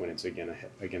strongest when it's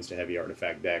against a heavy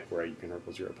artifact deck where you can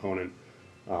Hercules your opponent.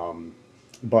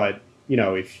 But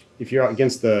if you're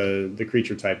against the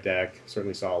creature type deck,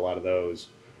 certainly saw a lot of those.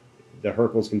 The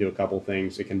Hercules can do a couple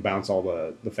things. It can bounce all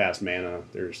the fast mana.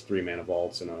 There's 3 mana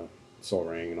vaults and a Soul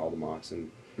Ring and all the Moxen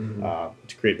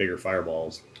to create bigger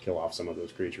fireballs, kill off some of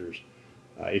those creatures.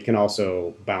 It can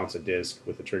also bounce a disc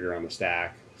with a trigger on the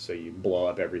stack, so you blow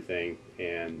up everything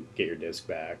and get your disc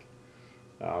back.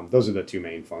 Those are the 2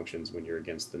 main functions when you're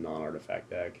against the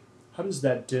non-artifact deck. How does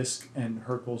that disc and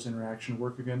Hercules interaction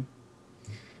work again?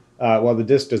 Well, the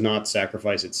disc does not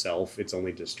sacrifice itself. It's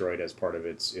only destroyed as part of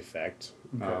its effect,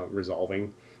 Okay.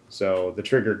 resolving. So the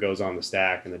trigger goes on the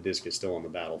stack, and the disc is still on the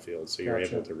battlefield, so you're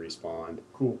Gotcha. able to respawn.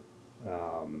 Cool.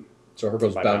 So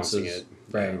Hercules By bounces, bouncing it,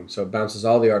 right? yeah. So it bounces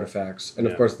all the artifacts, and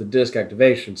of Yeah. course the disc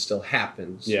activation still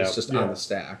happens. Yeah. It's just Yeah. on the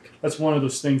stack. That's one of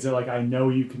those things that like I know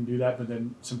you can do that, but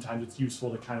then sometimes it's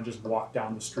useful to kind of just walk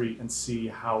down the street and see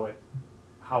how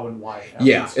and why it happens.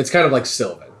 Yeah, it's kind of like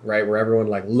Sylvan, right? Where everyone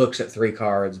like looks at 3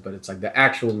 cards, but it's like the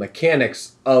actual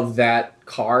mechanics of that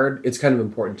card. It's kind of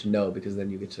important to know because then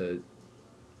you get to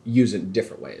use it in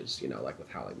different ways. Like with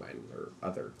Howling Mine or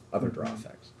other draw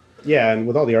effects. Yeah, and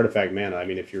with all the artifact mana, I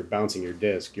mean, if you're bouncing your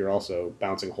disc, you're also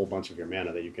bouncing a whole bunch of your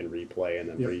mana that you can replay and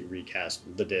then Yep. recast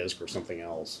the disc or something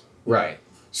else. Right.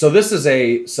 So this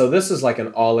is like an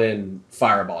all-in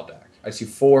fireball deck. I see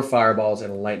 4 fireballs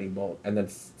and a lightning bolt, and then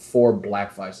 4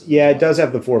 black vices. Yeah, it does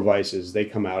have the 4 vices. They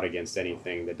come out against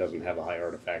anything that doesn't have a high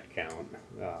artifact count.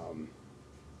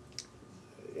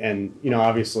 And,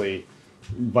 obviously,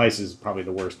 Vice is probably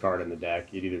the worst card in the deck.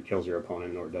 It either kills your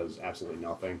opponent or does absolutely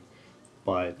nothing.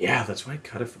 But Yeah, that's why I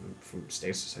cut it from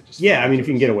Stasis. yeah, I mean, if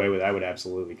you can get away with it, I would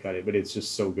absolutely cut it. But it's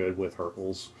just so good with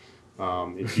Hercules. I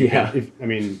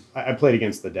played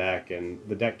against the deck, and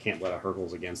the deck can't let a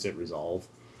Hercules against it resolve.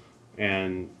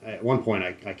 And at one point,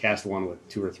 I cast one with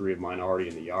 2 or 3 of mine already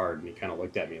in the yard, and he kind of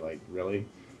looked at me like, really?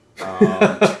 You're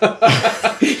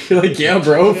like, yeah,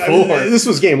 bro, 4. I mean, this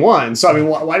was game 1, so I mean,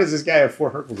 why does this guy have 4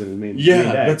 Hercules in his main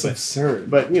deck? that's absurd.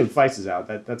 But Vice is out.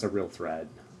 That's a real threat.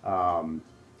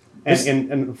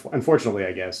 And unfortunately,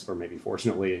 I guess, or maybe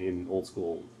fortunately, in old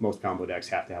school, most combo decks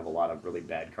have to have a lot of really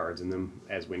bad cards in them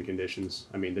as win conditions.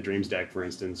 I mean, the Dreams deck, for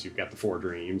instance, you've got the 4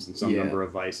 Dreams and some number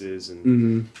of Vices,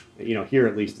 and here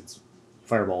at least it's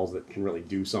fireballs that can really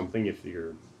do something if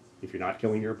you're not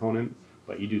killing your opponent.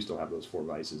 But you do still have those 4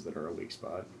 Vices that are a weak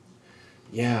spot.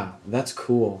 Yeah, that's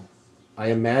cool. I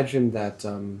imagine that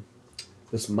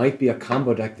this might be a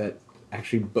combo deck that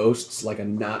actually boasts like a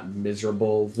not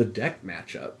miserable the deck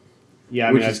matchup. Yeah,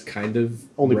 I which mean, is kind of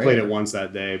only rare. played it once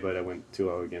that day, but I went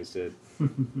 2-0 against it.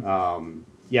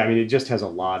 Yeah, I mean, it just has a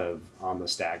lot of on the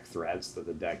stack threats that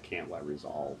the deck can't let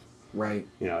resolve. Right.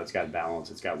 It's got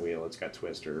balance, it's got wheel, it's got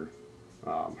twister.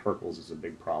 Hercules is a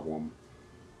big problem.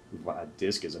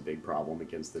 Disc is a big problem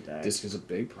against the deck. Disc is a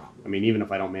big problem. I mean, even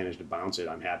if I don't manage to bounce it,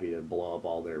 I'm happy to blow up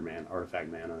all their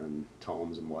artifact mana and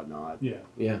tomes and whatnot. Yeah.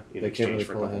 Yeah, In they can't exchange really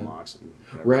for a pull couple ahead. mocks. And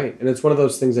whatever. Right, and it's one of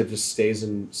those things that just stays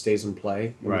in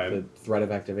play. And Right. With the threat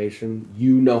of activation,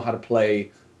 you know how to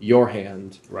play your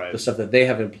hand. Right. The stuff that they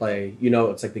have in play,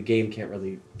 it's like the game can't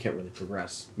really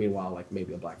progress. Meanwhile, like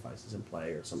maybe a Black Vice is in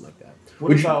play or something like that.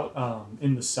 What about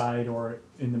in the side or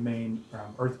in the main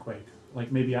Earthquake?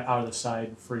 Like maybe out of the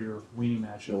side for your weenie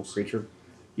Little matchups. creature.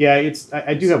 Yeah,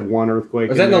 I do have one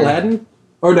Earthquake. Is that in an there. Aladdin?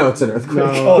 Oh no, it's an Earthquake.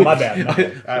 No. Oh, my bad. My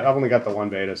bad. I've only got the one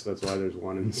beta, so that's why there's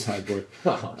one in the sideboard.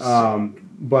 Oh,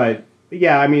 But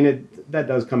yeah, I mean, that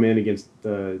does come in against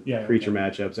the Yeah, creature yeah.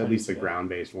 matchups, at least the Yeah.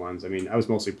 ground-based ones. I mean, I was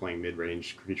mostly playing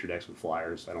mid-range creature decks with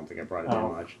flyers, so I don't think I brought it in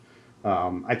Oh. much.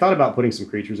 I thought about putting some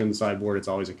creatures in the sideboard. It's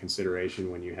always a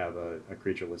consideration when you have a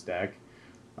creatureless deck.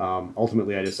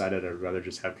 Ultimately, I decided I'd rather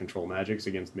just have control magics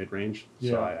against mid-range. So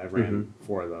Yeah. I ran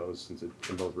 4 of those since it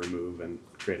can both remove and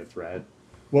create a threat.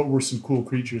 What were some cool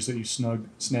creatures that you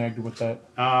snagged with that?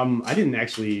 I didn't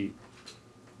actually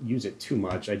use it too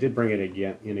much. I did bring it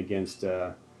against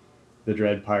the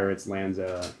Dread Pirates land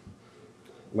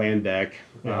deck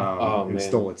Yeah. and man.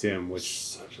 stole a Tim, which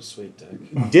such a sweet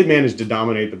deck. did manage to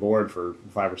dominate the board for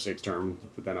 5 or 6 turns,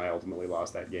 but then I ultimately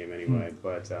lost that game anyway.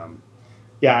 But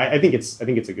yeah, I think it's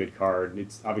a good card.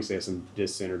 It's obviously has some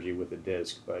dis-synergy with the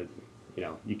disc, but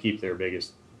you keep their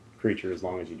biggest creature as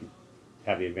long as you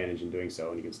have the advantage in doing so,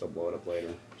 and you can still blow it up later.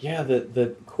 Yeah,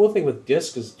 the cool thing with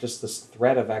Disc is just this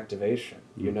threat of activation.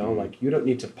 Mhm. Like you don't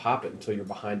need to pop it until you're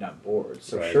behind on board.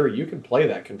 So Right. sure, you can play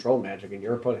that control magic, and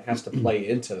your opponent has to play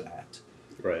into that.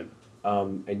 Right.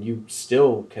 And you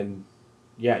still can,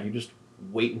 you just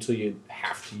wait until you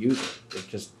have to use it. It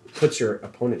just puts your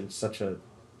opponent in such a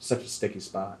sticky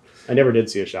spot. I never did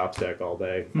see a Shops deck all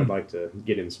day. I'd like to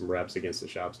get in some reps against the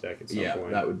Shops deck at some point.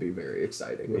 that would be very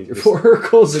exciting. With With your this- 4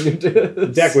 Urkels and your The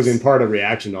deck was in part a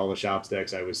reaction to all the Shops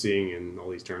decks I was seeing in all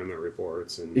these tournament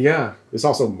reports, and Yeah. this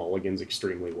also mulligans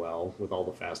extremely well with all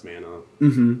the fast mana.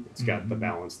 Mm-hmm. It's got the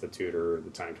balance, the tutor,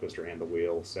 the time twister, and the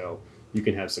wheel, so you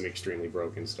can have some extremely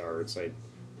broken starts.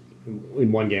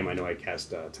 In one game, I know I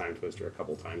cast time twister a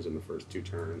couple times in the first 2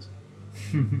 turns.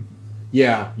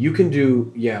 Yeah, you can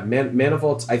do mana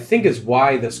vaults. I think is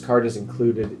why this card is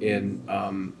included in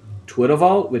Twitter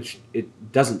Vault, which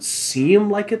it doesn't seem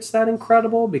like it's that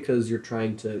incredible because you're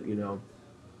trying to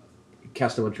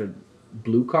cast a bunch of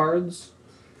blue cards,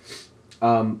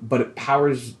 but it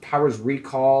powers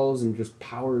recalls and just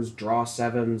powers draw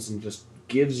 7s and just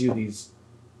gives you these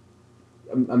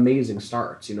amazing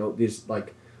starts. These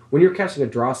like when you're casting a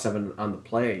draw 7 on the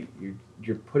play,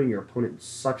 you're putting your opponent in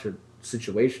such a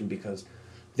situation because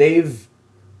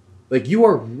you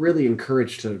are really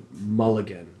encouraged to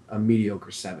mulligan a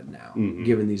mediocre 7 now,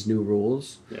 given these new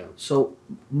rules. Yeah. So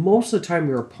most of the time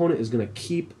your opponent is going to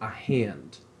keep a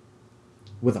hand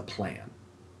with a plan.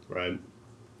 Right.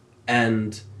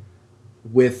 And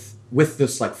with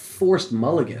this like forced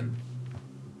mulligan,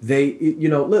 they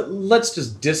let's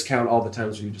just discount all the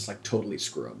times where you just like totally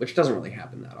screw up, which doesn't really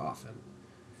happen that often.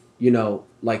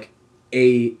 Like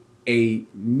a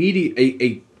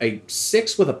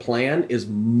 6 with a plan is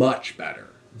much better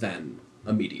than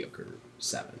a mediocre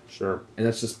 7. Sure. And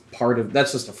that's just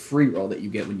a free roll that you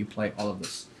get when you play all of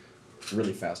this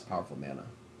really fast, powerful mana.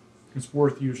 It's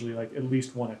worth usually like at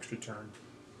least 1 extra turn,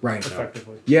 Right.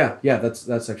 effectively. Yeah, that's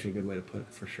actually a good way to put it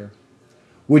for sure.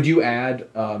 Would you add,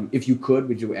 if you could,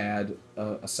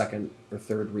 a second or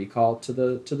third recall to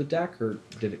the deck, or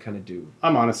did it kind of do?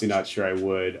 I'm honestly not sure I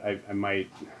would. I might.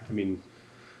 I mean,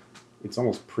 it's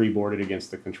almost pre-boarded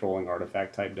against the controlling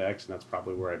artifact type decks, and that's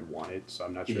probably where I'd want it. So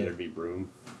I'm not sure Yeah. there'd be room.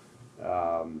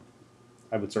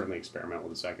 I would certainly experiment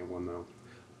with the second one though.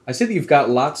 I see that you've got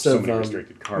lots So of many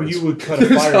restricted Well, cards. you would cut a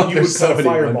There's so many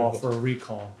fireball wonderful- for a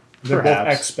recall. They're Perhaps.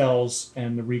 both X spells,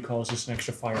 and the recall is just an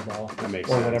extra fireball That makes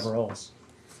or sense. whatever else.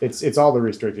 It's all the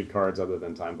restricted cards other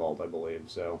than Time Vault, I believe.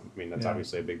 So I mean, that's Yeah.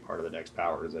 obviously a big part of the deck's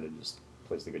power is that it just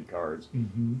plays the good cards.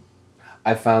 Mm-hmm.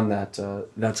 I found that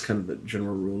that's kind of the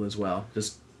general rule as well.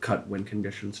 Just cut win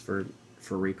conditions for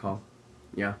recall.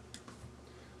 Yeah.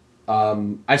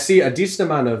 I see a decent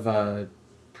amount of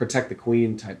Protect the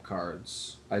Queen type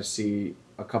cards. I see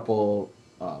a couple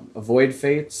Avoid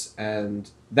Fates, and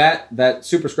that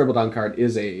Super Scribbled On card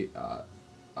is a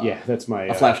That's my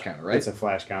a flash counter, right? It's a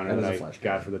flash counter That that is a I flash got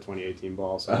counter. for the 2018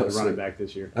 ball, so I Oh, had to run sweet. it back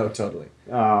this year. Oh, totally.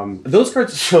 Um, Those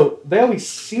cards, so they always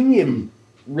seem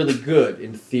really good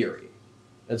in theory,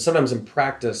 and sometimes in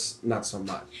practice, not so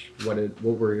much. What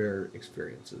were your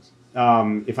experiences?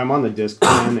 if I'm on the disc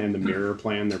plan and the mirror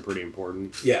plan, they're pretty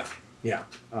important. Yeah. Yeah.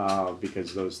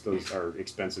 Because those are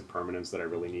expensive permanents that I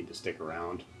really need to stick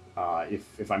around.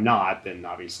 If I'm not, then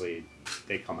obviously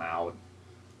they come out.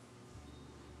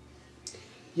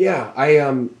 Yeah,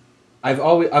 I've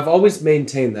always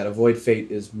maintained that Avoid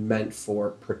Fate is meant for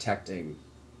protecting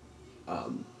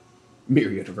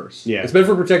Mirror Universe. Yeah. It's meant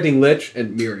for protecting Lich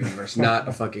and Mirror Universe, not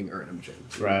a fucking Urnham Gym.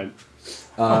 Right.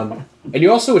 And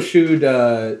you also eschewed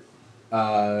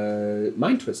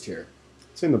Mind Twist here.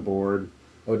 It's in the board.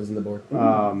 Oh, it is in the board?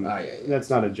 Yeah.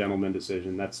 That's not a gentleman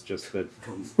decision. That's just that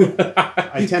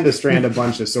I tend to strand a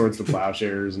bunch of Swords to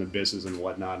Plowshares and Abysses and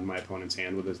whatnot in my opponent's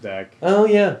hand with this deck. Oh,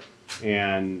 yeah.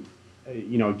 And,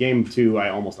 game 2, I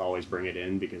almost always bring it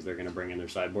in because they're going to bring in their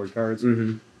sideboard cards.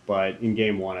 Mm-hmm. But in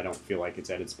game 1, I don't feel like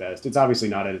it's at its best. It's obviously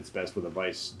not at its best with a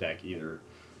Vice deck either.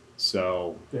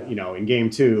 So, in game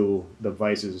 2, the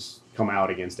Vices come out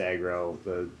against aggro.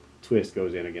 The Twist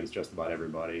goes in against just about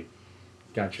everybody.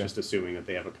 Gotcha. Just assuming that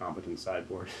they have a competent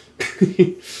sideboard.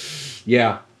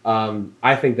 Yeah.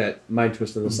 I think that Mind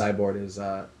Twist on the sideboard is,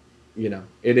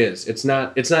 it is. It's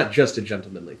not just a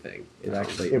gentlemanly thing. It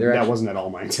actually... that wasn't at all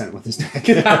my intent with this deck.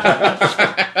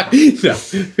 No.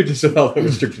 Just all the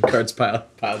restricted cards piled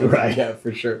right. Yeah,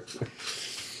 for sure.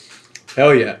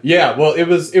 Hell yeah. Yeah, well, it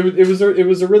was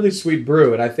a really sweet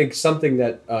brew, and I think something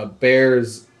that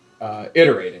bears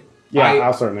iterating. Yeah,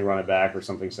 I'll certainly run it back or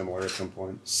something similar at some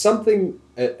point.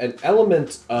 An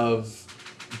element of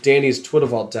Danny's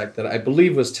Twittervault deck that I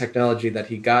believe was technology that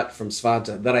he got from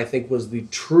Svanta that I think was the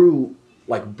true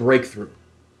breakthrough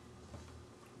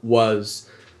was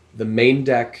the main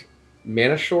deck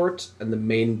Mana Short and the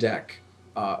main deck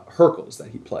Hercules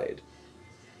that he played.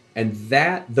 And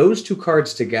those two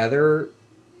cards together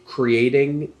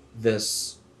creating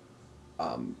this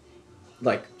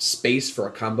space for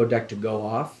a combo deck to go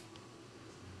off,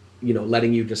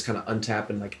 letting you just kind of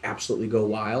untap and absolutely go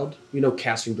wild,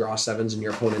 casting draw 7s and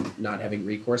your opponent not having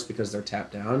recourse because they're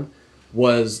tapped down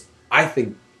was, I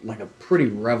think, a pretty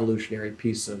revolutionary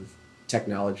piece of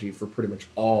technology for pretty much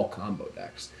all combo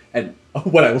decks. And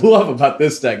what I love about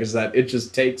this deck is that it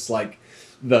just takes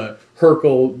the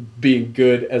Hercule being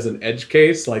good as an edge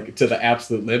case to the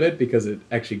absolute limit because it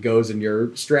actually goes in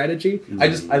your strategy.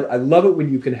 Mm-hmm. I love it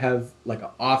when you can have an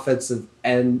offensive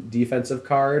and defensive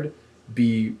card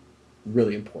be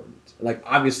really important.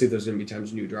 Obviously there's going to be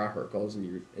times when you draw Hercules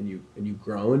and you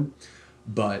groan,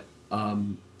 but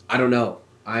I don't know.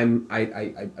 I've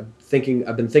been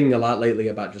thinking a lot lately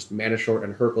about just Mana Short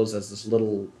and Hercules as this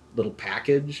little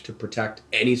package to protect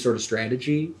any sort of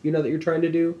strategy that you're trying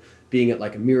to do, being it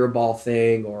a Mirror Ball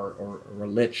thing or a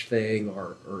Lich thing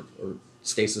or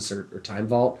Stasis or Time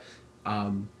Vault.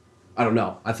 I don't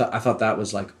know. I thought that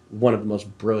was one of the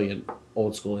most brilliant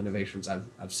old school innovations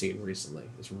I've seen recently.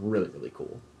 It's really, really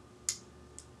cool.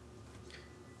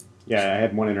 Yeah, I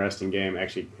had one interesting game.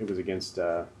 Actually, it was against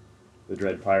the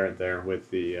Dread Pirate there with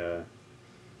the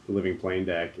Living Plane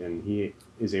deck, and he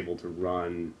is able to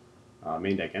run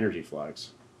main deck Energy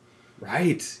Flux.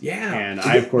 Right, yeah. And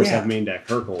I, of course, have main deck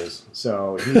Hercules.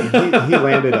 So he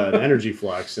landed an Energy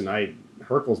Flux, and I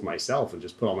Hercules myself and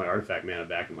just put all my artifact mana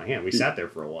back in my hand. We sat there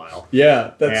for a while.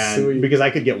 Yeah, that's sweet. Because I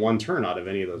could get one turn out of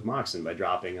any of those Moxen by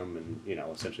dropping them, and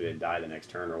essentially they'd die the next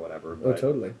turn or whatever. But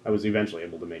totally. I was eventually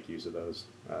able to make use of those.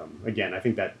 Again, I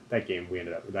think that match we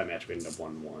ended up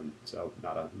 1-1, so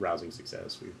not a rousing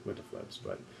success. We went to flips,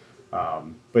 but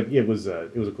it was a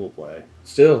cool play.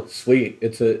 Still sweet.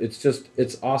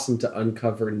 It's awesome to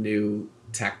uncover new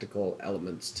tactical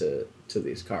elements to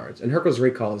these cards. And Hercules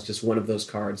Recall is just one of those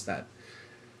cards that,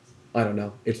 I don't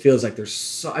know. It feels like there's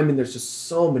just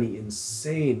so many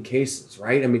insane cases,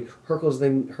 right? I mean,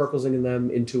 Herculesing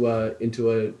them into a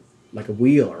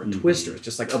wheel or a twister. It's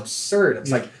just absurd.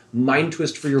 It's Mind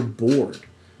Twist for your board.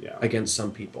 Yeah. Against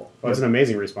some people. Well, it's an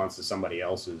amazing response to somebody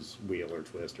else's wheel or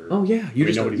twister. Oh yeah, you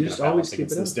just always keep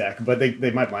against it this deck, but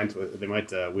they might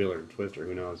wheel or twister.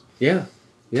 Who knows? Yeah,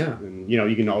 yeah. And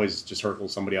you can always just Hercule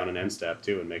somebody on an end step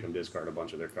too, and make them discard a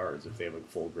bunch of their cards if they have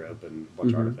full grip and a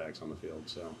bunch of artifacts on the field.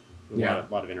 So a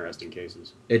lot of interesting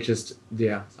cases. It just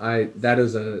that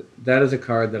is a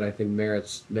card that I think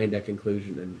merits main deck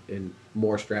inclusion in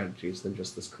more strategies than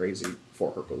just this crazy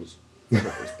 4 Hercules.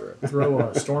 Throw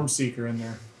a Stormseeker in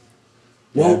there.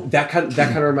 Well, that kind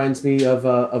of reminds me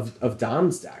of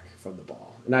Dom's deck from the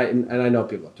ball, and I know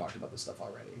people have talked about this stuff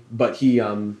already, but he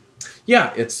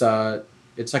it's a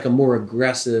more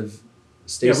aggressive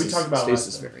stasis. We talked about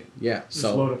stasis variant. Yeah, just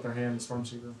load up their hand,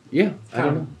 Stormseeker. Yeah, I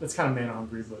don't know. It's kind of mana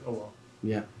hungry, but oh well.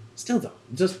 Yeah, still though,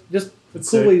 just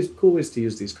cool ways to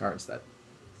use these cards that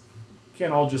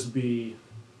can't all just be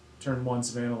turn 1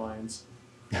 Savannah Lions,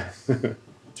 turn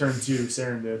 2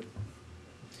 Serendid.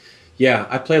 Yeah,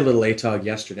 I played a little ATOG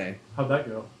yesterday. How'd that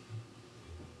go?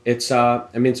 It's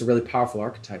it's a really powerful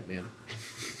archetype, man.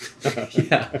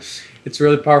 Yeah, it's a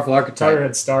really powerful Tyler archetype.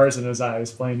 had stars in his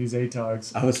eyes playing these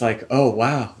ATOGs. I was like, oh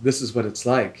wow, this is what it's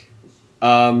like.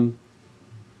 But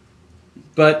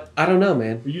I don't know,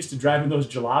 man. We're used to driving those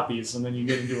jalopies, and then you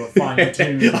get into a fine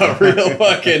tune. A real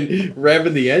fucking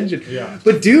revving the engine. Yeah.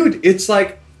 But dude, it's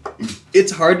like,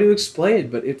 it's hard to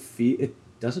explain, but it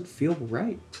doesn't feel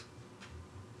right.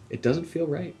 It doesn't feel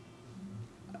right.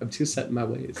 I'm too set in my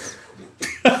ways.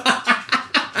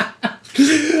 I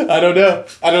don't know.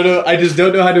 I just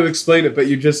don't know how to explain it, but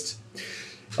you just...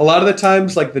 A lot of the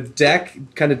times, like, the deck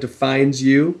kind of defines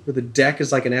you, or the deck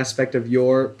is like an aspect of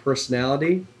your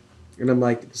personality. And I'm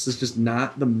like, this is just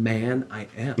not the man I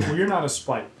am. Well, you're not a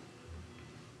spike.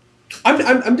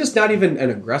 I'm just not even an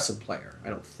aggressive player, I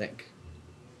don't think.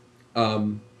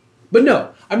 But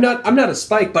no, I'm not a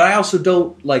spike, but I also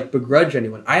don't like begrudge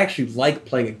anyone. I actually like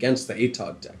playing against the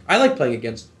ATOG deck. I like playing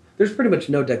against... There's pretty much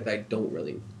no deck that I don't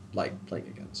really like playing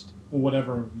against. Well,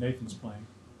 whatever Nathan's playing.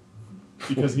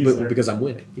 Because he's there. Because I'm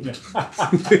winning. Yeah.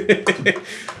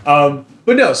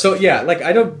 But no, so yeah, like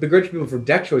I don't begrudge people for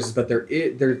deck choices, but there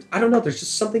I don't know, there's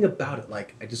just something about it.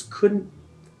 Like I just couldn't.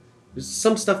 There's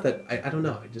some stuff that I don't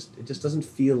know. It just doesn't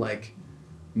feel like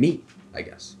me, I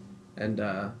guess, and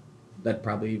that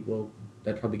probably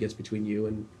gets between you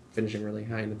and finishing really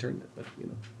high in the tournament. But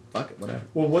fuck it, whatever.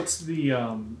 Well, what's the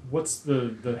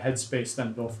headspace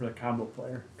then, Bill, for the combo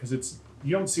player? Because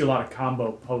you don't see a lot of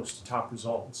combo post top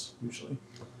results usually.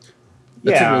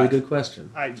 That's a really good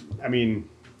question. I mean,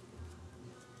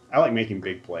 I like making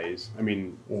big plays. I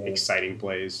mean, exciting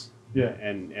plays. Yeah.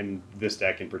 And this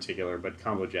deck in particular, but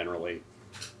combo generally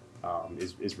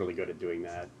is really good at doing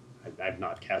that. I've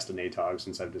not cast an ATOG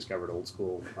since I've discovered Old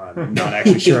School. I'm not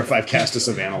actually sure if I've cast a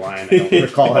Savannah Lion. I don't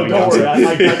recall having Don't done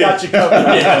worry, so. I got you covered.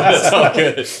 Yeah, that's all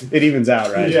good. It evens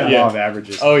out, right? Yeah. Law of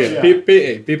averages. Oh yeah,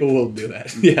 Yeah. people will do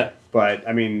that. Yeah. But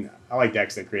I mean, I like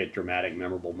decks that create dramatic,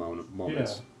 memorable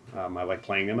moments. I like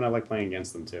playing them, and I like playing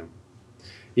against them too.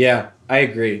 Yeah, I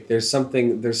agree. There's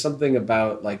something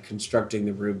about like constructing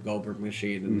the Rube Goldberg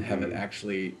machine and have it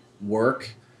actually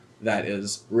work that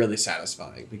is really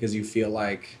satisfying because you feel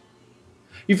like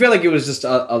it was just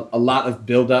a lot of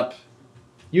build up.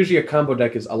 Usually a combo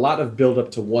deck is a lot of build up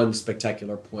to one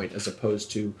spectacular point as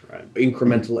opposed to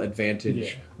incremental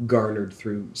advantage garnered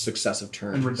through successive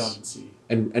turns. And redundancy.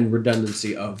 And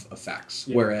redundancy of effects.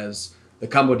 Yeah. Whereas the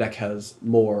combo deck has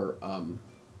more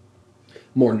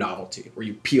novelty, where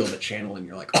you peel the channel and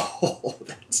you're like, oh,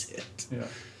 that's it. Yeah.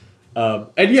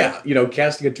 And yeah,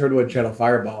 casting a turn 1 channel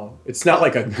Fireball, it's not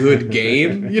like a good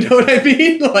game, you know what I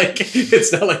mean? Like,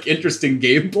 it's not like interesting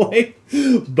gameplay,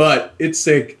 but it's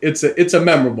a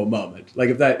memorable moment. Like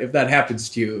if that happens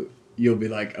to you, you'll be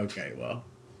like, okay, well.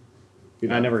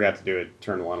 I never got to do it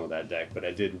turn 1 with that deck, but I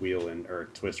did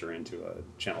twist her into a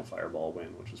channel Fireball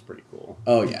win, which was pretty cool.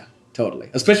 Oh yeah. Totally,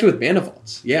 especially with mana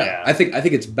vaults. Yeah. I think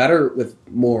it's better with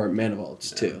more mana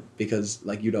vaults too, because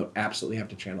like you don't absolutely have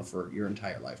to channel for your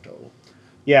entire life total.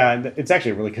 Yeah, and it's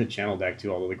actually a really good channel deck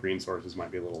too. Although the green sources might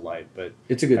be a little light, but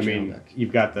it's a good channel deck.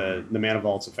 You've got the mana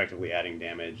vaults effectively adding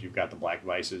damage. You've got the black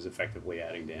vices effectively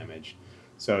adding damage.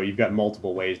 So you've got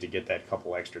multiple ways to get that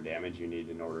couple extra damage you need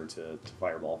in order to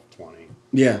fireball for 20.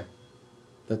 Yeah,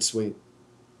 that's sweet.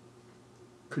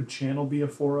 Could channel be a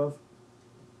 4 of?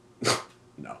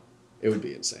 No. It would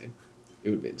be insane.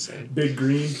 Big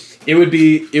green. It would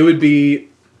be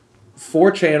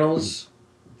 4 channels,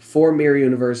 4 mirror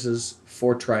universes,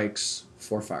 4 trikes,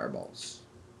 4 fireballs.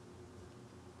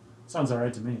 Sounds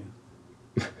alright to me.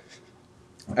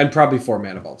 And probably 4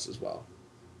 mana vaults as well.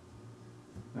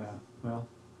 Yeah, well,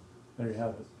 there you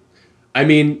have it. I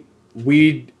mean,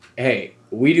 we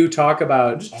do talk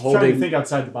about just holding. trying to think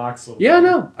outside the box a little Yeah, bit.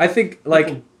 no, I think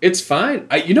like it's fine.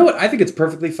 You know what? I think it's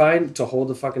perfectly fine to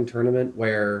hold a fucking tournament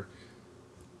where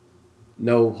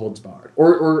no holds barred,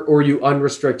 or you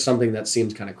unrestrict something that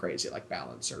seems kind of crazy like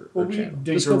balance or Well, we channel.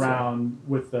 dink around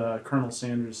with Colonel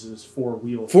Sanders' 4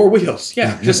 wheels. 4 wheels,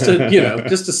 yeah, just to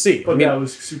just to see. But I mean, that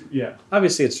was super, yeah.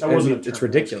 obviously it's That wasn't it's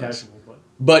ridiculous, casual,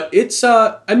 but it's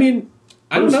I mean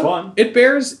I don't was know. fun.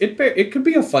 It could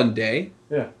be a fun day.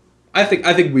 Yeah. I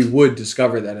think we would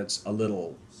discover that it's a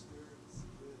little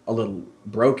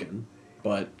broken,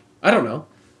 but I don't know.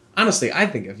 Honestly, I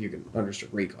think if you can unrestrict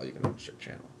recall, you can unrestrict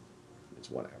channel.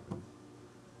 It's whatever.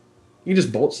 You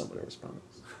just bolt someone in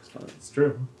response. It's fine. It's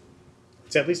true.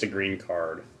 It's at least a green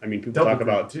card. I mean, people Double talk green,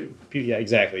 about too. Yeah,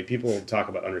 exactly. People talk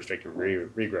about unrestricted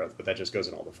regrowth, but that just goes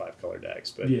in all the 5-color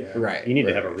decks. But Yeah. Right. you need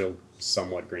to right. have a real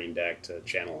somewhat green deck to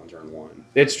channel on turn 1.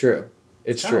 It's true.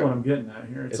 It's Kind of true. what I'm getting at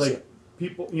here. It's It's like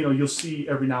people, you'll see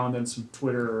every now and then some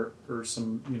Twitter or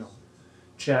some,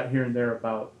 chat here and there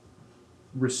about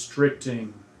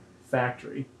restricting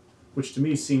factory, which to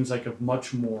me seems like a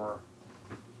much more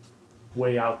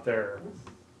way out there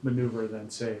maneuver than,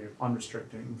 say,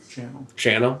 unrestricting channel.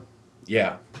 Channel?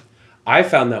 Yeah. I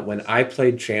found that when I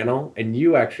played channel, and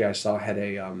you actually I saw had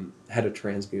a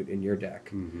transmute in your deck.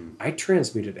 Mm-hmm. I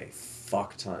transmuted a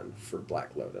fuck ton for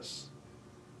Black Lotus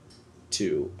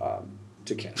to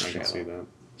cast I can see channel. that.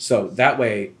 So that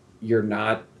way you're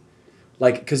not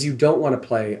because you don't want to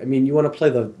play. I mean, you want to play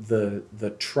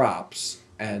the trops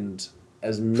and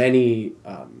as many.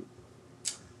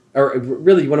 Or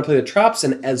really, you want to play the trops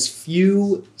and as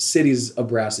few cities of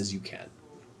brass as you can.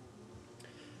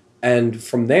 And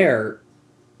from there,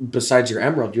 besides your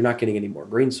emerald, you're not getting any more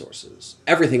green sources.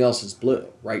 Everything else is blue,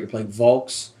 right? You're playing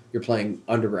Volks, you're playing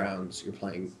Undergrounds, you're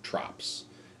playing trops.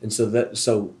 And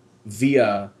so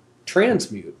via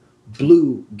transmute,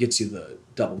 blue gets you the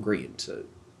double green to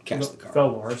cast the card. Fell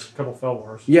Wars, a couple Fell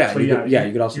Wars. Yeah, but you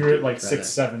could also you're do at like that.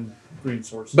 6-7 green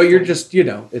sources. But you're just,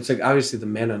 it's like obviously the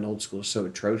mana in old school is so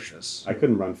atrocious. I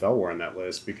couldn't run Felwar on that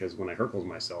list because when I Hercules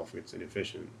myself, it's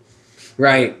inefficient.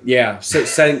 Right, yeah. So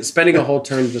spending a whole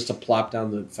turn just to plop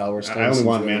down the Felwar stones. I only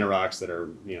want really mana rocks that are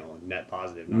net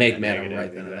positive. Not make net mana negative.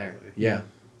 right then and there. Exactly.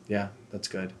 Yeah, that's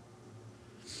good.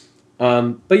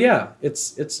 But yeah,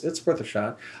 it's worth a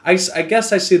shot. I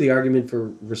guess I see the argument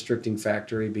for restricting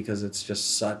factory because it's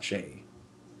just such a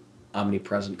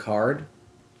omnipresent card.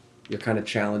 You're kind of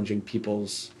challenging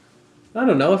people's. I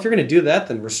don't know if you're going to do that,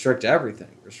 then restrict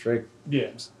everything. Restrict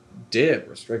Dib.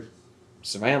 Restrict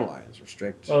Savannah Lions.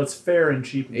 Restrict. Well, it's fair and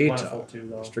cheap and Ato. plentiful too,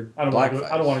 though. Restrict I don't Black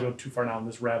want to go too far down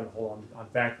this rabbit hole on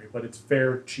factory, but it's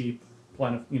fair, cheap,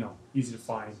 plentiful. Easy to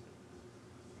find.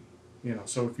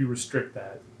 So if you restrict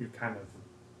that, you're kind of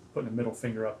putting a middle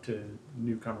finger up to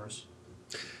newcomers.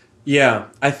 Yeah,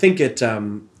 I think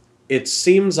it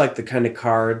seems like the kind of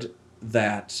card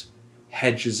that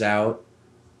hedges out.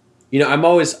 I'm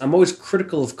always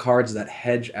critical of cards that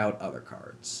hedge out other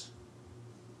cards.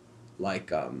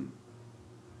 Like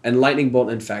and Lightning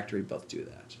Bolt and Factory both do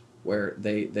that, where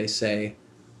they say,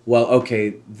 well,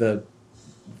 okay,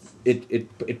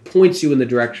 it points you in the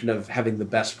direction of having the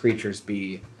best creatures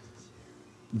be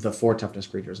the 4 toughness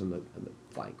creatures and the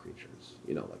flying creatures,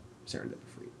 like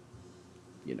Serendipity.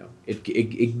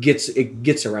 It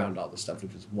gets around all the stuff,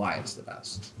 which is why it's the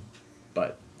best.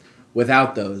 But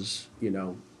without those,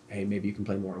 hey, maybe you can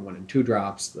play more in 1 and 2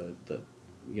 drops. The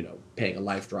paying a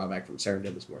life drawback from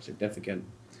Serendip is more significant.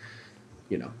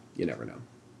 You never know.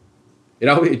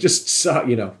 It just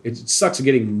it sucks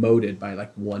getting moated by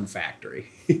like one factory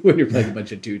when you're playing a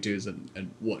bunch of 2/2s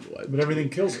and 1/1. But everything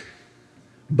kills it.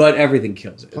 But everything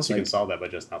kills it. Plus, It's you like, can solve that by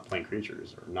just not playing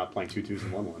creatures or not playing 2/2s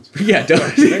and 1/1s. Yeah,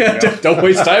 don't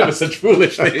waste time with such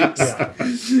foolish things.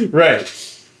 Yeah. Right.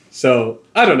 So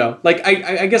I don't know. Like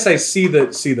I guess I see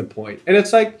the point, and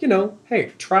it's like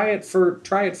hey, try it for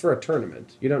a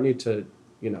tournament. You don't need to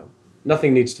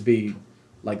nothing needs to be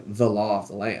like the law of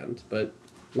the land, but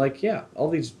like all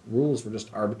these rules were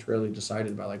just arbitrarily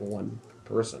decided by like one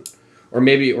person, or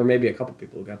maybe a couple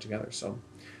people who got together. So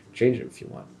change it if you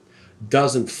want.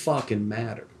 Doesn't fucking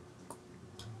matter.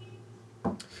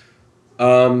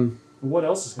 What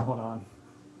else is going on?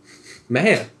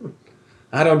 Man,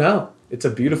 I don't know. It's a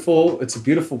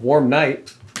beautiful warm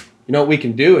night. You know what we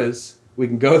can do is we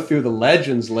can go through the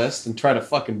legends list and try to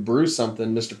fucking brew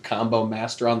something, Mr. Combo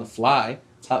Master on the fly.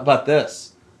 How about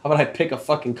this? How about I pick a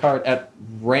fucking card at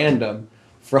random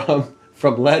from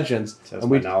legends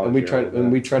and we try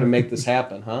to make this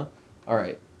happen, huh? All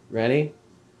right, ready?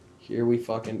 Here we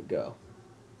fucking go.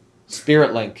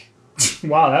 Spirit Link.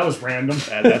 Wow, that was random.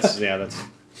 That's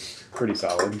pretty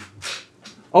solid.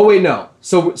 Oh wait, no.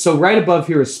 So right above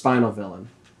here is Spinal Villain.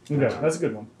 Okay, that's a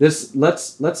good one.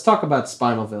 Let's talk about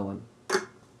Spinal Villain.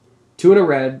 2 and a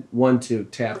red, 1/2,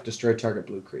 tap, destroy target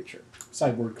blue creature.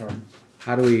 Sideboard card.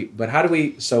 How do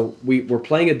we? So we're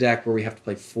playing a deck where we have to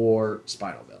play 4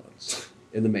 Spinal Villains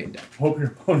in the main deck. Hope your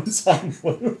opponent's on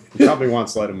blue. You probably want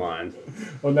Sleight of Mind.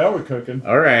 Well, now we're cooking.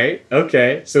 All right.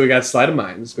 Okay. So we got Sleight of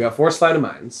Minds. We got 4 Sleight of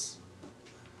Minds.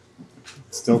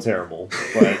 Still terrible,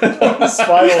 but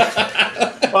Spinal.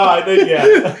 I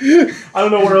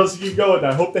don't know where else you can go with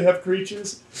that. Hope they have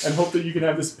creatures, and hope that you can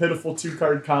have this pitiful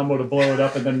 2-card combo to blow it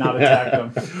up and then not attack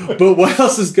them. But what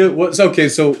else is good? So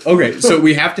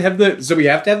we have to have the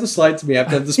slides and we have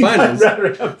to have the I'd spinals.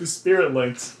 rather have the Spirit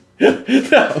Links. No,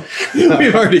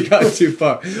 we've already gone too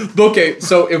far. But okay,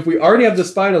 so if we already have the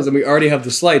spinals and we already have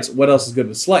the slights, what else is good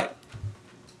with slight?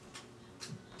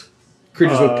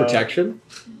 Creatures with protection.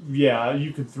 Yeah,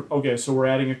 you could. Okay, so we're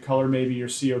adding a color, maybe your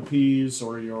COPs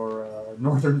or your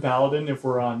Northern Paladin, if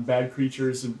we're on bad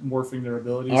creatures and morphing their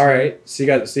abilities. All right, so you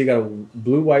got a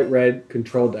blue, white, red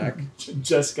control deck.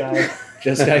 Just guy.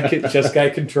 just guy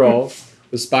control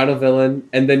with Spinal Villain,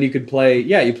 and then you could play.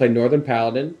 Yeah, you play Northern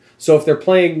Paladin. So if they're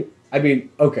playing, I mean,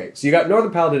 okay, so you got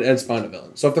Northern Paladin and Spinal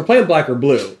Villain. So if they're playing black or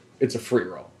blue, it's a free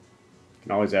roll. You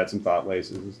can always add some Thought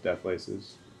Laces, Death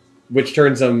Laces, which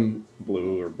turns them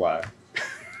blue or black.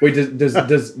 Wait,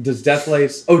 does Death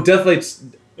Lace? Oh, Death Lace.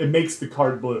 It makes the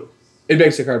card blue. It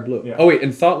makes the card blue. Yeah. Oh wait,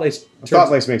 and Thought Lace.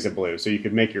 Thought Lace makes it blue, so you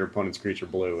could make your opponent's creature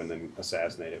blue and then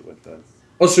assassinate it with the.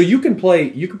 Oh, so you can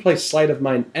play Sleight of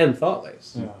Mind and Thought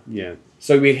Lace. Yeah. Yeah.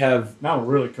 So we have. Now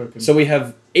we're really cooking. So we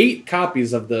have 8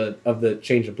 copies of the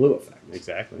Change of Blue effect.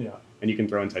 Exactly. Yeah. And you can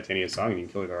throw in Titania's Song and you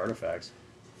can kill your artifacts.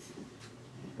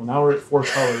 Well, now we're at 4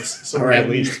 colors, so All we're right.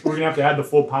 going to have to add the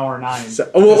full power 9. So,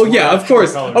 well, yeah, of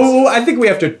course. Colors. Oh, well, I think we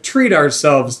have to treat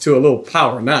ourselves to a little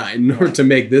power 9 in order to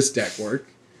make this deck work.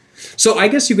 So I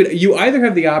guess you either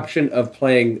have the option of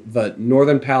playing the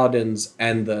Northern Paladins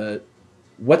and the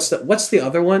what's the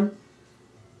other one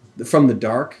from the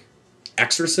dark,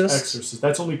 Exorcist. Exorcist.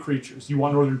 That's only creatures. You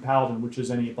want Northern Paladin, which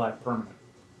is any black permanent.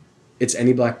 It's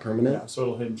any black permanent. Yeah, so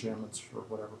it'll hit enchantments or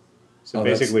whatever. So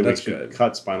basically, we should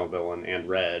cut Spinal Villain and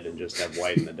red and just have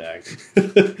white in the deck.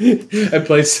 And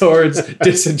play Swords,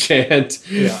 Disenchant,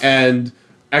 Yeah. and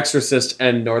Exorcist,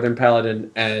 and Northern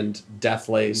Paladin, and Death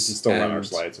Lace. We can still and, run our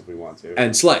slides if we want to.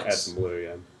 And Slice. Add some blue,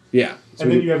 yeah. Yeah. So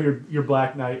And then you have your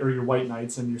black knight or your white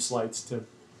knights and your slights to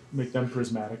make them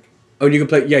prismatic. Oh, you can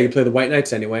play. Yeah, you play the White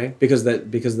Knights anyway because then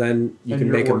you And can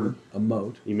your make order. a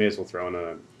moat. You may as well throw in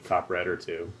a cop red or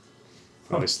two.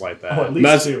 Probably slight that. Oh, at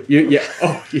least 2. Yeah.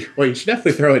 Oh, you should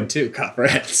definitely throw in 2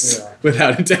 Copperheads Yeah.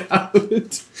 without a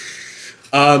doubt.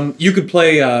 You could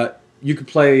play. You could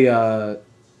play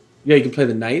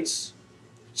the Knights.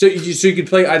 So you could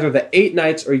play either the 8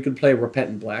 Knights or you could play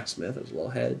Repentant Blacksmith as a little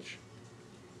hedge.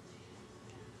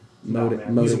 No,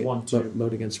 man, he's a 1/2.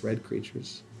 Mode against red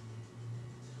creatures.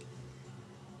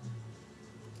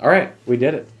 All right, we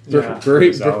did it. Yeah.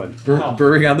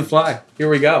 Brewing on the fly. Here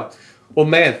we go. Well,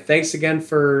 man, thanks again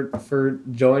for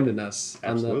joining us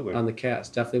Absolutely. on the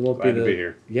cast. Definitely won't Glad be to be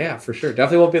here. Yeah, for sure.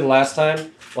 Definitely won't be the last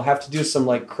time. We'll have to do some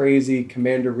like crazy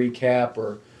Commander recap,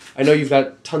 or I know you've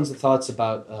got tons of thoughts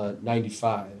about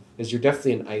 95, because you're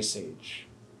definitely an Ice Age.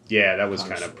 Yeah, that was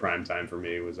kind Constantly. of prime time for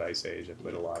me. Was Ice Age. I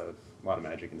played a lot of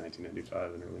Magic in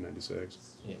 1995 and early 96.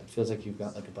 Yeah, it feels like you've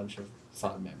got like a bunch of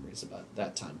fond memories about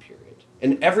that time period.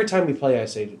 And every time we play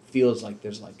Ice Age, it feels like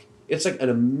it's like an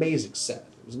amazing set.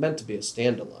 It was meant to be a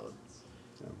standalone.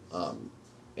 And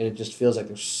it just feels like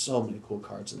there's so many cool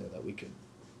cards in there that we could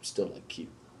still like keep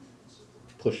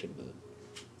pushing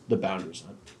the boundaries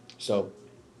on. So,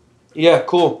 yeah,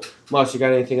 cool. Moss, you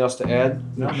got anything else to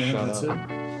add? No, man, Shout that's out.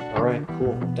 it. All right,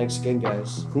 cool. Thanks again,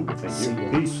 guys. Cool. Thank See you.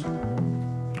 ya. Peace.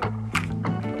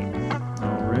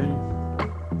 Alrighty.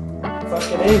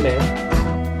 Fucking A, man.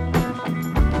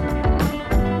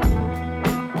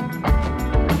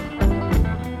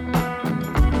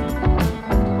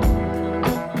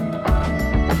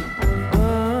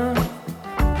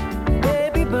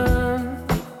 Baby burn,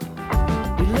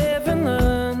 you live and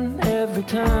learn every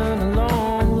turn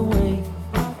along the way.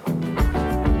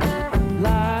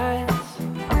 Lies,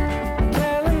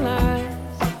 telling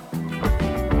lies,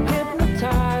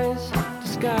 hypnotized,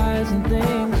 disguising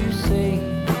things you say.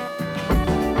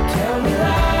 Tell me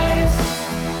lies,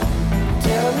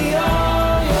 tell me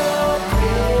all your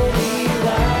pretty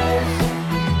lies.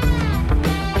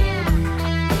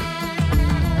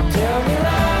 Tell me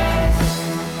lies.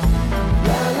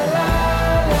 La la la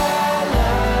la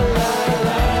la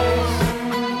lies.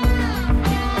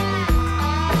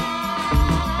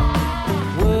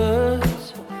 Words,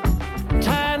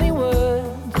 tiny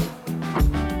words,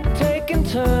 taking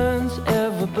turns,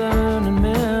 ever burning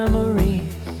memories.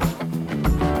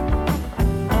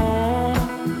 On,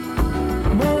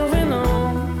 moving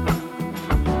on,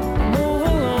 move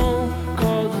along,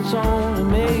 'cause it's only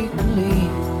make believe.